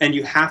 And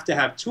you have to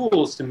have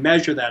tools to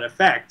measure that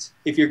effect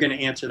if you're going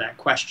to answer that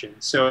question.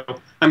 So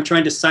I'm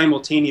trying to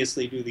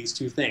simultaneously do these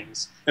two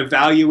things.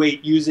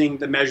 Evaluate using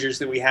the measures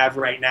that we have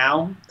right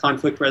now,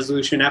 conflict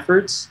resolution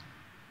efforts,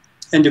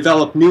 and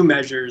develop new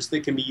measures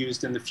that can be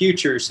used in the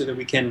future so that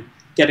we can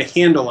get a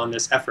handle on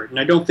this effort. And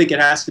I don't think it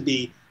has to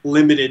be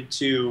limited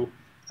to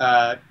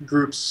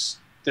groups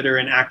that are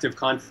in active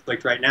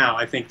conflict right now.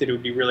 I think that it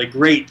would be really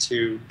great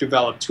to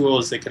develop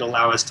tools that could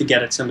allow us to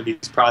get at some of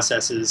these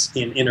processes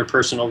in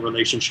interpersonal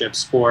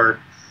relationships or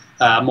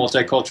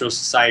multicultural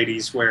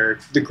societies where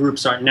the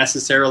groups aren't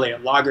necessarily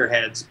at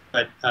loggerheads,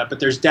 but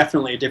there's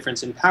definitely a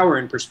difference in power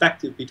and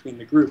perspective between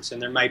the groups,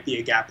 and there might be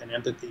a gap in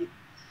empathy.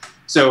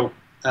 So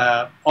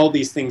all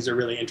these things are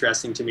really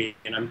interesting to me,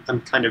 and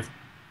I'm kind of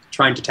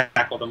trying to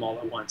tackle them all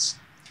at once.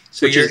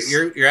 So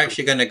you're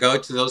actually going to go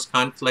to those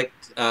conflict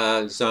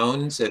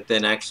zones and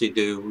then actually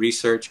do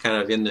research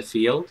kind of in the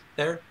field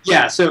there?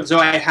 Yeah, so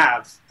I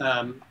have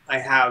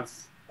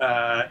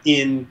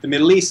in the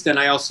Middle East, and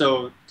I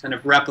also kind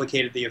of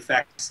replicated the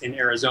effects in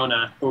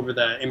Arizona over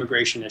the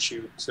immigration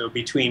issue. So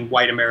between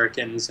white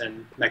Americans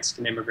and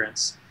Mexican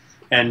immigrants,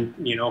 and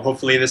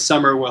hopefully this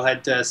summer we'll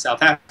head to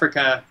South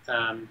Africa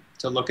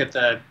to look at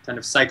the kind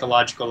of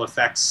psychological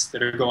effects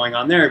that are going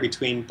on there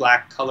between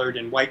black, colored,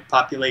 and white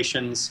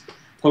populations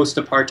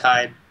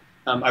post-apartheid.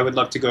 I would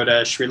love to go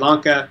to Sri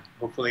Lanka.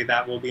 Hopefully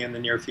that will be in the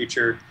near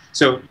future.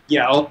 So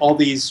yeah, all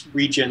these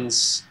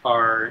regions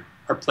are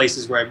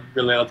places where I'd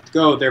really love to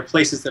go. They're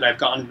places that I've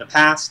gone in the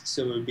past.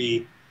 So it would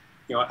be,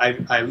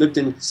 I lived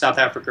in South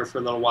Africa for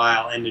a little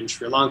while and in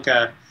Sri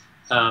Lanka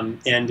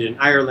and in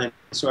Ireland.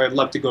 So I'd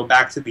love to go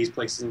back to these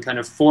places and kind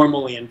of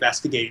formally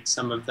investigate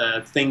some of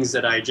the things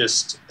that I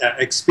just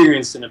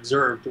experienced and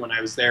observed when I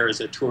was there as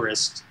a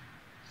tourist.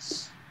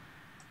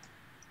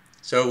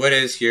 So what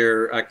is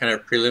your kind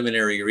of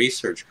preliminary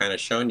research kind of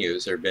shown you?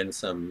 Has there been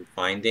some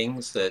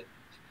findings that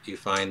you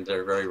find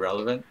are very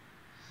relevant?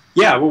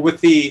 Yeah, well,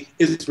 with the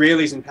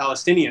Israelis and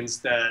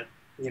Palestinians,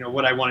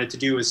 what I wanted to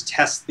do was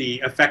test the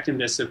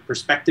effectiveness of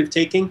perspective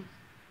taking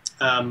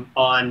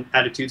on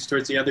attitudes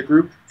towards the other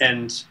group.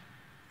 And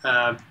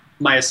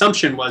my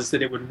assumption was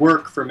that it would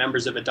work for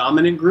members of a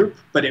dominant group,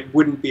 but it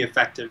wouldn't be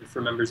effective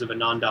for members of a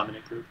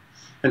non-dominant group.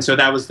 And so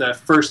that was the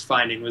first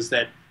finding, was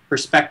that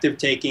perspective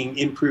taking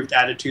improved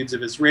attitudes of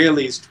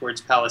Israelis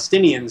towards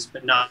Palestinians,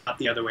 but not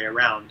the other way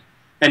around.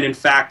 And in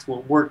fact,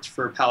 what worked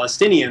for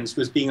Palestinians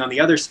was being on the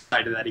other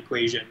side of that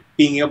equation,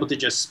 being able to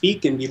just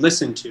speak and be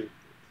listened to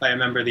by a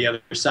member of the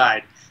other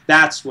side.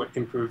 That's what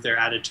improved their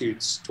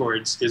attitudes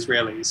towards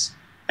Israelis.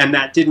 And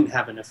that didn't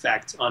have an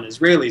effect on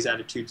Israelis'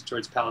 attitudes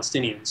towards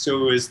Palestinians.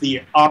 So it was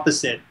the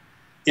opposite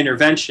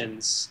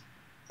interventions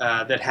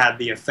that had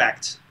the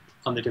effect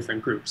on the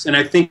different groups. And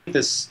I think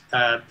this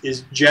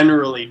is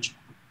generally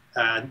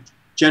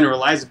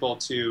generalizable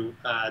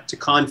to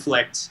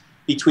conflict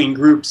between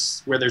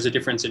groups where there's a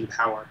difference in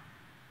power.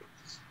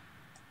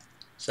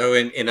 So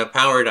in a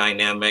power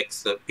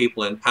dynamics, the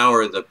people in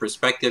power, the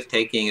perspective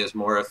taking is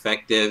more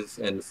effective,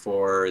 and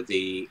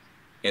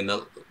in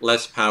the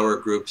less power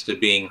groups, the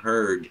being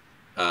heard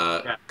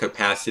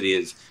capacity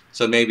is,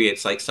 so maybe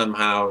it's like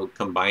somehow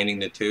combining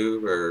the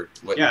two, or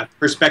what? Yeah,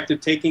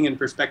 perspective taking and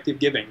perspective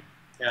giving.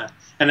 Yeah,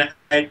 and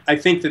I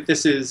think that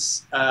this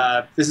is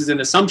an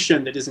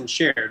assumption that isn't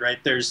shared, right?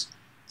 There's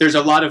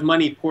a lot of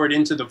money poured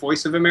into the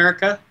voice of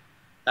America,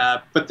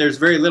 but there's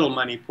very little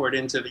money poured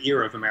into the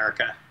ear of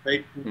America,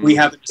 right? Mm-hmm. We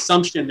have an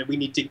assumption that we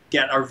need to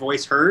get our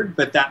voice heard,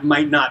 but that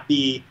might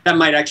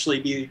actually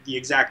be the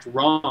exact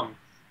wrong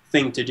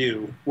thing to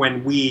do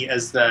when we,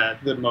 as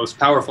the most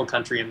powerful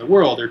country in the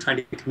world, are trying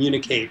to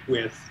communicate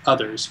with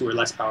others who are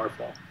less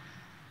powerful.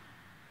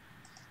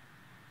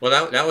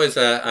 Well, that was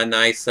a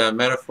nice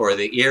metaphor,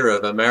 the ear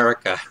of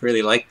America. I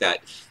really like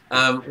that.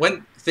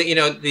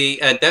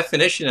 The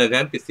definition of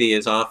empathy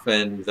is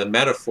often the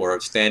metaphor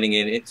of standing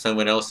in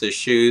someone else's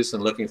shoes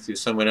and looking through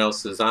someone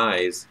else's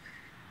eyes.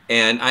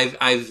 And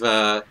I've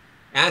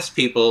asked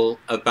people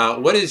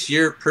about, what is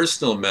your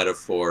personal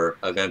metaphor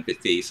of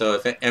empathy? So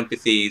if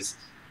empathy's,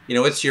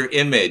 what's your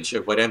image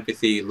of what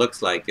empathy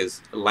looks like, as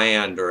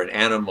land or an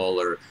animal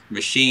or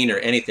machine or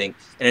anything?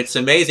 And it's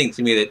amazing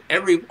to me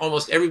that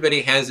almost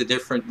everybody has a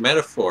different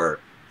metaphor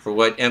for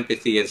what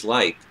empathy is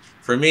like.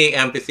 For me,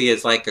 empathy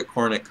is like a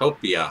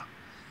cornucopia.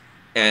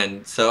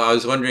 And so I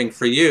was wondering,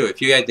 for you,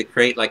 if you had to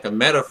create like a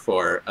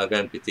metaphor of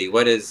empathy,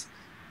 what is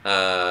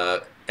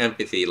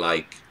empathy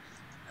like?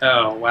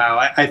 Oh,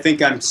 wow. I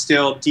think I'm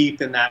still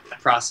deep in that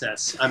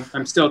process.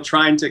 I'm still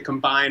trying to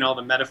combine all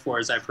the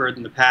metaphors I've heard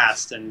in the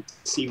past and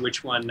see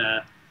which one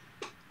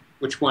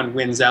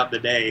wins out the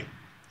day.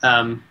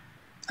 I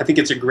think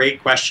it's a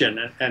great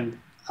question, and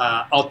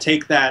I'll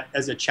take that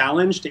as a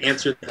challenge to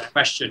answer that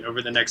question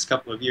over the next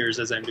couple of years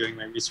as I'm doing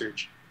my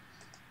research.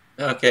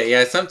 Okay,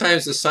 yeah,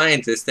 sometimes the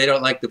scientists, they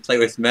don't like to play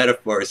with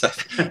metaphors.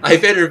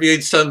 I've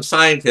interviewed some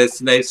scientists,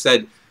 and they've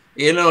said,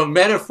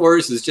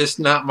 metaphors is just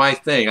not my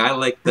thing. I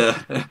like the...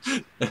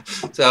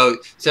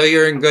 so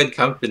you're in good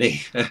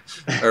company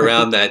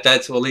around that.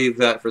 We'll leave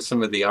that for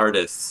some of the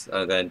artists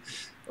then.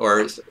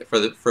 or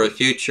for a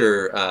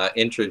future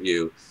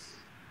interview.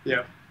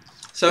 Yeah.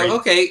 So, Great.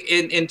 okay,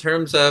 in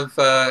terms of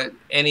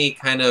any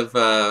kind of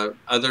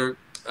other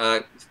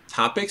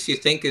topics you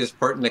think is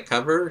important to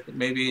cover,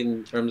 maybe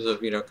in terms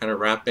of, kind of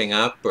wrapping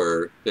up,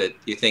 or that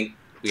you think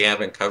we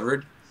haven't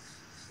covered?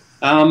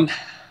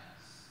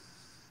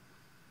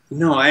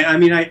 No, I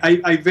mean,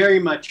 I very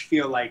much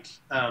feel like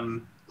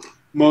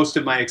most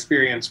of my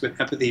experience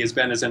with empathy has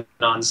been as a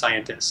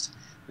non-scientist,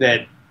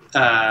 that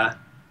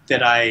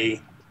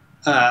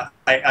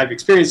I've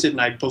experienced it,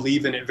 and I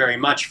believe in it very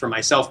much for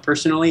myself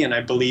personally, and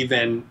I believe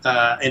in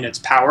its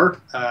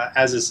power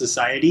as a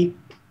society.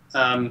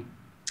 I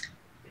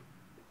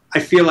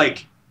feel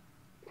like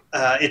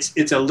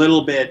it's a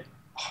little bit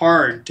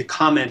hard to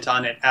comment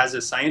on it as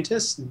a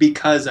scientist,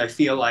 because I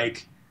feel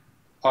like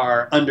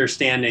our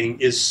understanding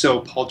is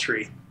so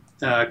paltry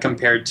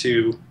compared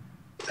to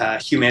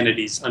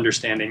humanity's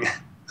understanding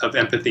of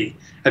empathy.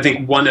 I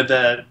think one of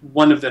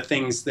the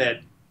things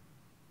that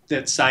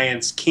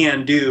science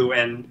can do,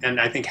 and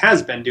I think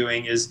has been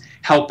doing, is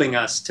helping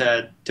us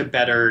to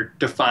better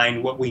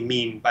define what we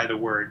mean by the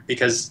word.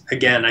 Because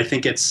again, I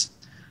think it's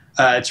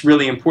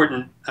really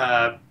important,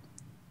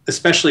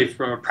 especially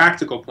from a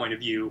practical point of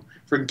view,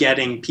 for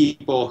getting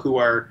people who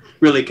are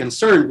really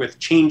concerned with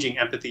changing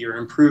empathy or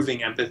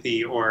improving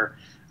empathy or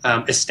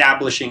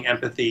establishing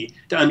empathy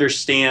to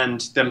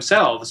understand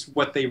themselves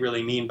what they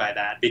really mean by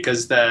that.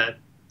 Because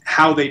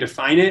how they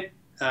define it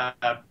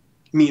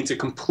means a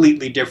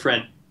completely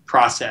different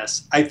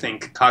process, I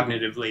think,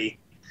 cognitively,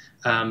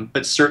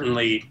 but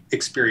certainly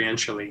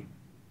experientially.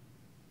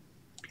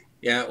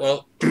 Yeah,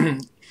 well,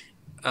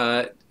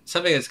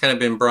 something that's kind of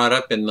been brought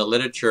up in the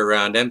literature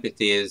around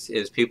empathy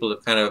is people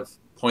have kind of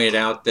pointed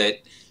out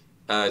that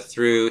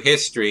through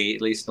history,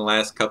 at least in the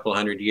last couple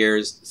hundred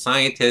years,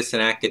 scientists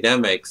and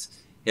academics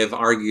have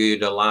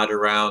argued a lot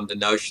around the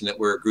notion that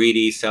we're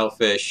greedy,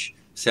 selfish,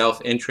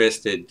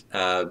 self-interested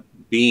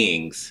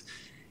beings,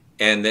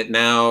 and that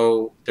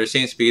now there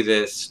seems to be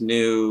this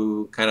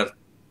new kind of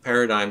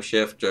paradigm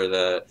shift,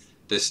 or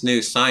this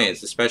new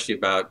science, especially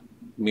about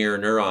mirror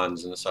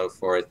neurons and so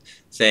forth,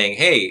 saying,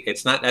 hey,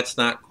 that's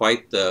not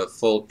quite the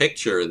full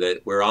picture,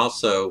 that we're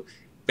also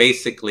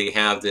basically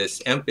have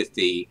this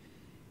empathy.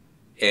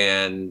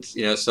 And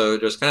so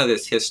there's kind of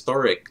this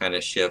historic kind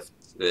of shift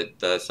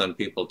that some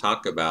people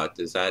talk about.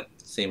 Does that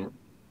seem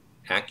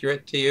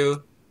accurate to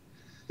you?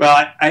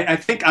 Well, I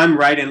think I'm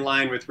right in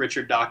line with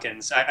Richard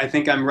Dawkins. I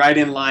think I'm right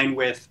in line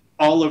with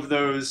all of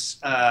those,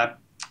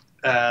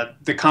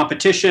 the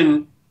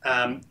competition,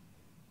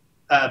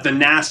 the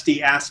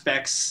nasty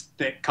aspects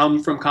that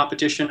come from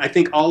competition. I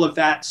think all of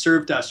that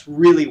served us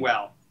really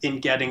well in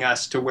getting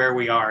us to where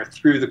we are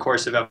through the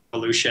course of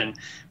evolution.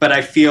 But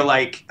I feel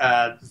like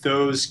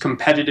those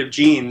competitive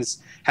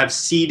genes have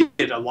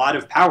ceded a lot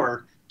of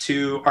power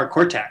to our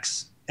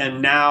cortex.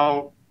 And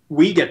now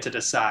we get to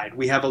decide.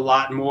 We have a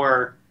lot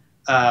more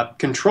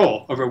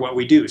control over what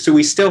we do. So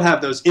we still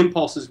have those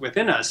impulses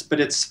within us, but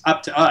it's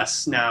up to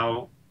us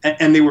now.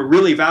 And they were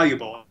really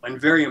valuable and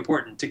very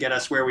important to get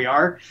us where we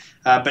are.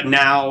 But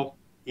now,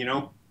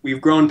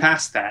 we've grown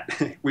past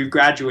that. We've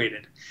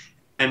graduated.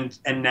 And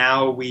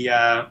now we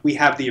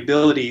have the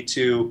ability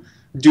to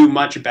do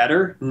much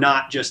better,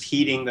 not just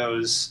heeding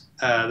those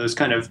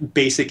kind of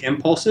basic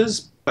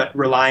impulses, but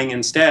relying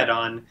instead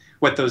on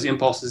what those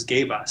impulses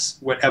gave us,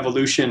 what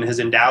evolution has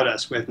endowed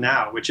us with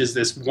now, which is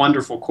this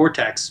wonderful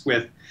cortex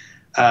with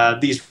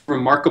these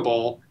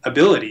remarkable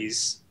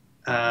abilities.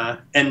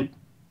 And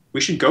we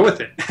should go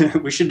with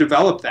it. We should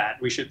develop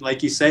that. We should,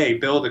 like you say,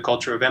 build a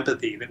culture of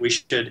empathy. That we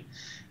should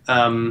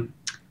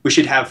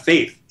have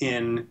faith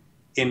in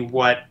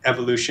what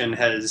evolution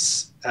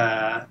has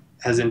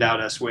endowed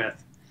us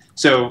with.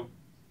 So,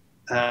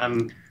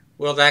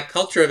 well, that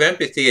culture of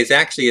empathy is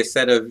actually a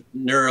set of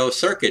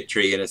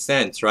neurocircuitry, in a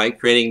sense, right?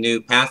 Creating new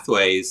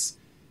pathways,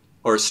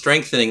 or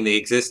strengthening the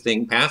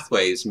existing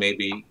pathways,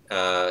 maybe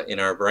in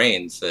our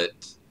brains,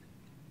 that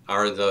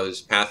are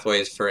those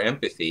pathways for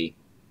empathy.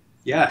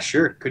 Yeah,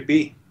 sure, could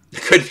be.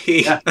 Could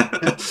be. Yeah.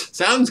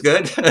 Sounds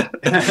good.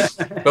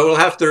 But we'll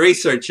have to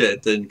research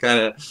it and kind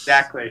of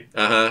exactly.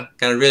 Kind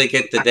of really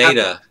get the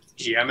data.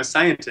 I'm a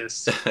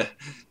scientist.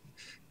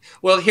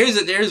 Well,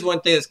 there's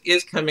one thing that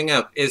is coming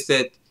up, is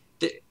that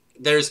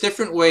there's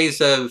different ways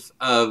of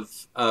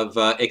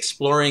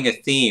exploring a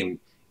theme,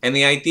 and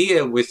the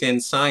idea within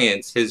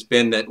science has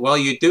been that, well,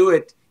 you do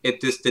it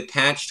at this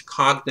detached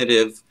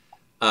cognitive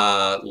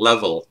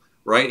level,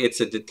 right?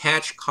 It's a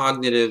detached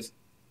cognitive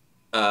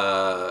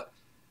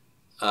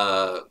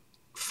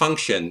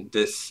function,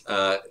 this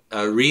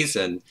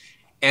reason.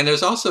 And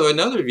there's also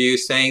another view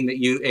saying that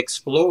you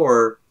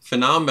explore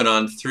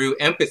phenomenon through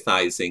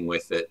empathizing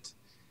with it,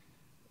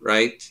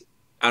 right?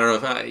 I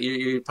don't know if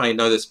you probably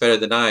know this better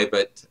than I,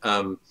 but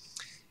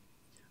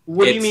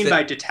what do you mean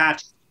by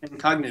detached and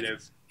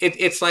cognitive?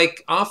 It's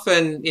like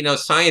often,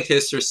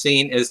 scientists are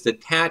seen as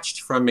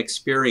detached from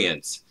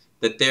experience,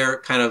 that they're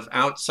kind of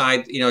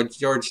outside.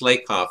 George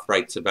Lakoff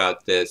writes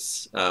about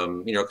this,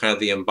 kind of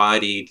the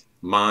embodied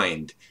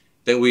mind,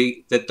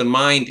 that the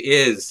mind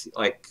is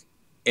like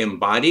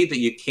embodied, that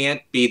you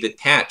can't be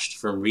detached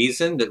from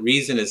reason, that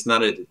reason is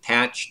not a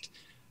detached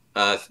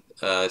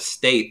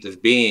state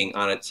of being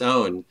on its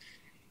own.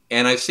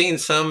 And I've seen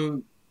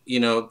some,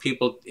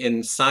 people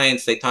in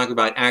science, they talk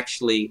about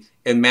actually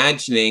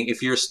imagining,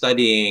 if you're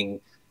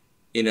studying,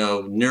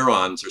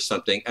 neurons or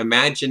something,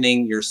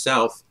 imagining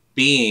yourself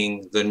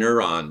being the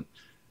neuron,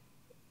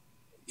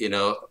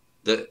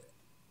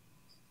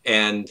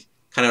 and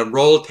kind of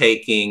role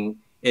taking.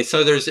 And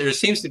so there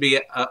seems to be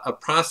a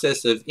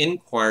process of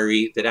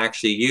inquiry that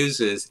actually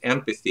uses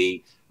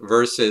empathy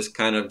versus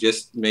kind of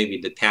just maybe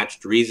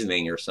detached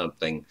reasoning or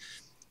something.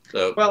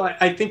 So, well,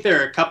 I think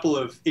there are a couple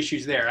of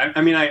issues there.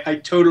 I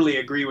totally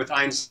agree with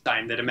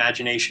Einstein that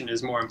imagination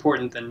is more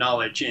important than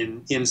knowledge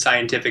in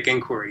scientific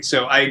inquiry.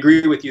 So I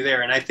agree with you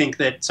there, and I think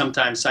that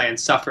sometimes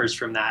science suffers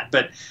from that.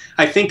 But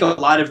I think a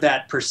lot of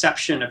that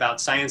perception about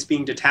science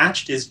being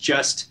detached is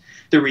just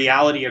the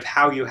reality of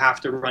how you have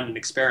to run an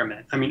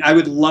experiment. I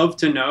would love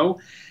to know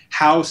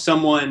how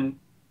someone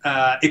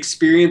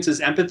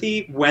experiences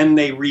empathy when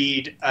they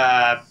read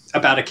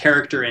about a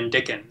character in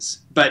Dickens.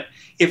 But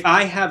if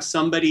I have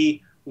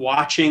somebody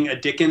watching a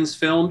Dickens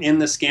film in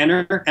the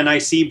scanner and I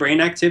see brain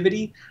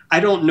activity,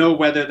 I don't know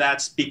whether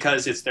that's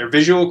because it's their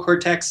visual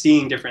cortex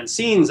seeing different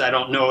scenes. I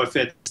don't know if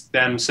it's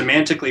them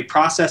semantically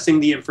processing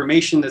the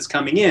information that's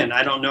coming in.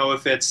 I don't know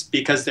if it's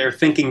because they're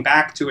thinking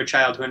back to a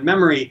childhood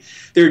memory.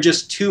 There are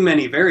just too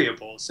many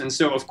variables. And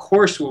so, of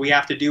course, what we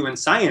have to do in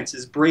science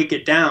is break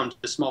it down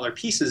to smaller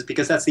pieces,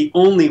 because that's the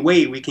only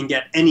way we can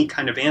get any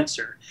kind of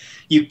answer.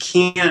 You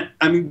can't,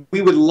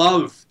 we would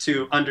love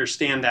to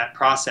understand that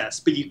process,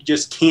 but you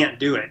just can't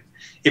do it.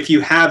 If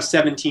you have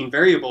 17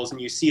 variables and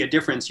you see a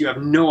difference, you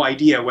have no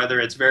idea whether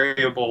it's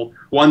variable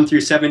 1 through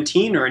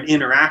 17 or an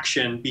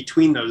interaction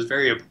between those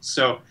variables.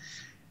 So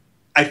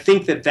I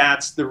think that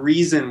that's the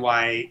reason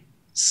why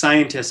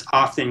scientists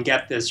often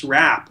get this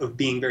rap of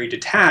being very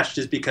detached,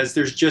 is because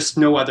there's just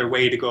no other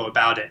way to go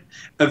about it.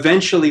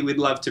 Eventually, we'd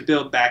love to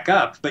build back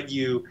up, but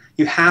you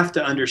have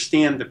to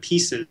understand the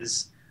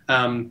pieces,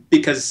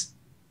 because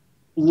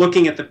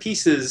looking at the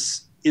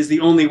pieces is the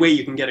only way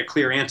you can get a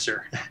clear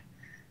answer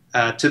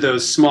to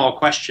those small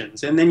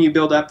questions. And then you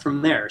build up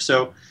from there.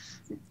 So,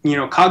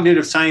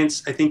 cognitive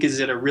science, I think,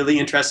 is at a really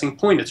interesting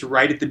point. It's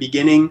right at the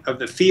beginning of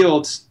the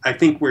field. I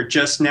think we're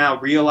just now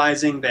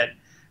realizing that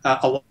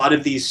a lot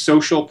of these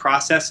social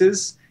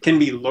processes can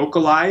be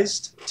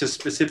localized to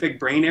specific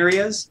brain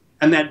areas.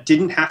 And that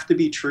didn't have to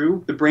be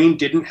true. The brain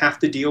didn't have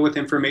to deal with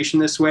information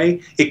this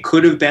way. It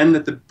could have been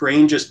that the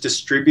brain just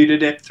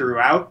distributed it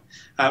throughout.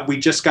 We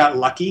just got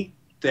lucky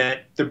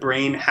that the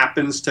brain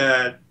happens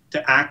to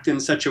act in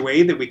such a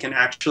way that we can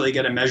actually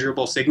get a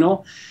measurable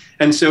signal.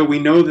 And so we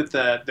know that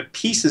the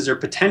pieces are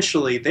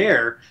potentially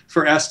there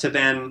for us to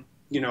then,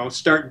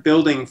 start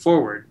building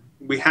forward.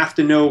 We have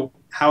to know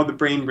how the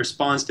brain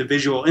responds to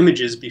visual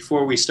images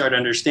before we start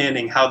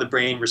understanding how the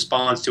brain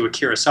responds to a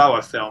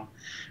Kurosawa film.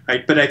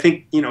 Right? But I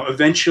think,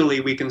 eventually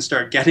we can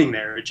start getting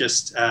there. It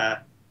just,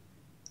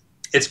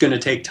 it's going to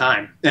take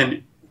time.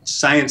 And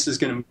science is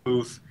going to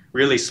move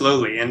really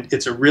slowly. And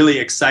it's a really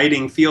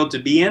exciting field to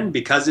be in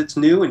because it's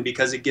new and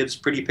because it gives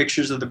pretty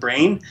pictures of the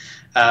brain.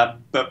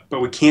 But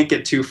we can't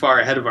get too far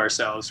ahead of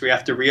ourselves. We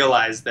have to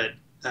realize that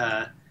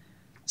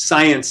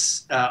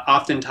science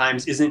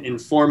oftentimes isn't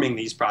informing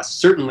these processes.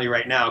 Certainly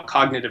right now,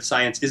 cognitive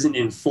science isn't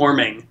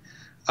informing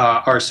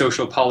our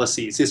social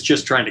policies. It's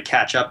just trying to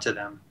catch up to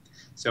them.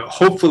 So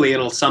hopefully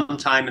it'll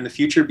sometime in the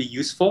future be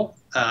useful,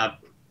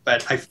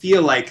 but I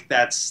feel like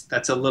that's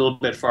a little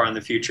bit far in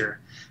the future.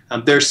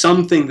 There's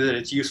something that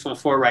it's useful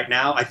for right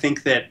now. I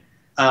think that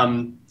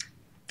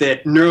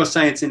that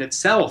neuroscience in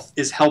itself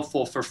is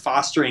helpful for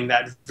fostering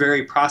that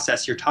very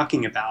process you're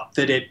talking about,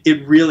 that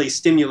it really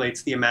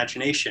stimulates the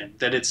imagination,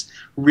 that it's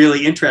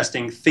really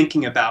interesting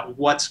thinking about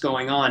what's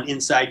going on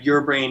inside your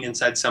brain,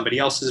 inside somebody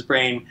else's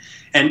brain,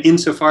 and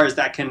insofar as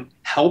that can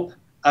help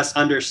us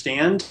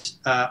understand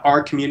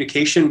our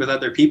communication with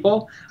other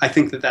people, I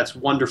think that that's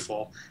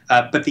wonderful.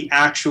 But the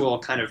actual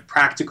kind of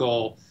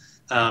practical,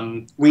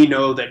 we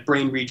know that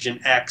brain region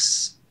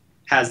X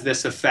has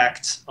this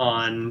effect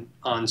on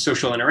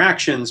social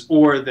interactions,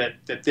 or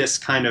that this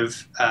kind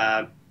of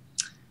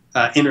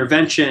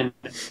intervention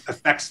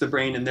affects the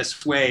brain in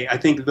this way. I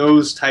think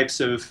those types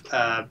of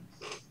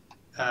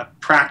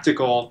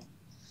practical,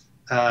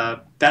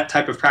 that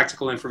type of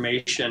practical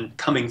information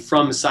coming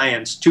from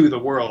science to the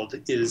world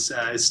is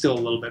still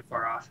a little bit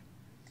far off.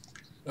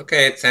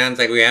 Okay, it sounds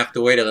like we have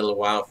to wait a little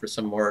while for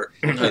some more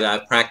of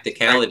that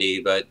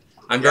practicality, but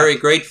I'm very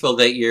grateful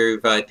that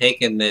you've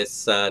taken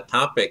this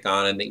topic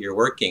on and that you're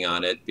working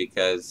on it,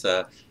 because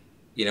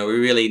we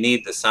really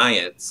need the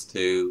science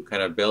to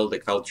kind of build a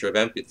culture of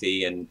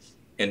empathy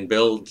and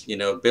build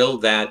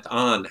that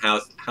on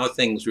how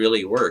things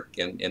really work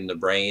in the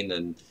brain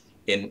and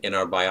in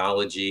our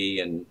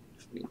biology. And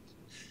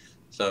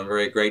so I'm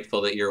very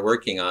grateful that you're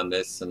working on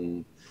this,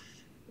 and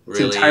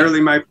really, it's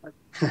entirely my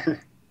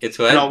pleasure. It's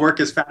what? And I'll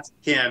work as fast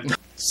as I can.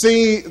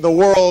 See the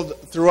world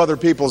through other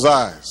people's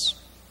eyes.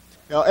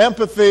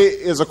 Empathy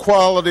is a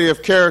quality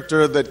of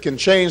character that can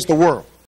change the world.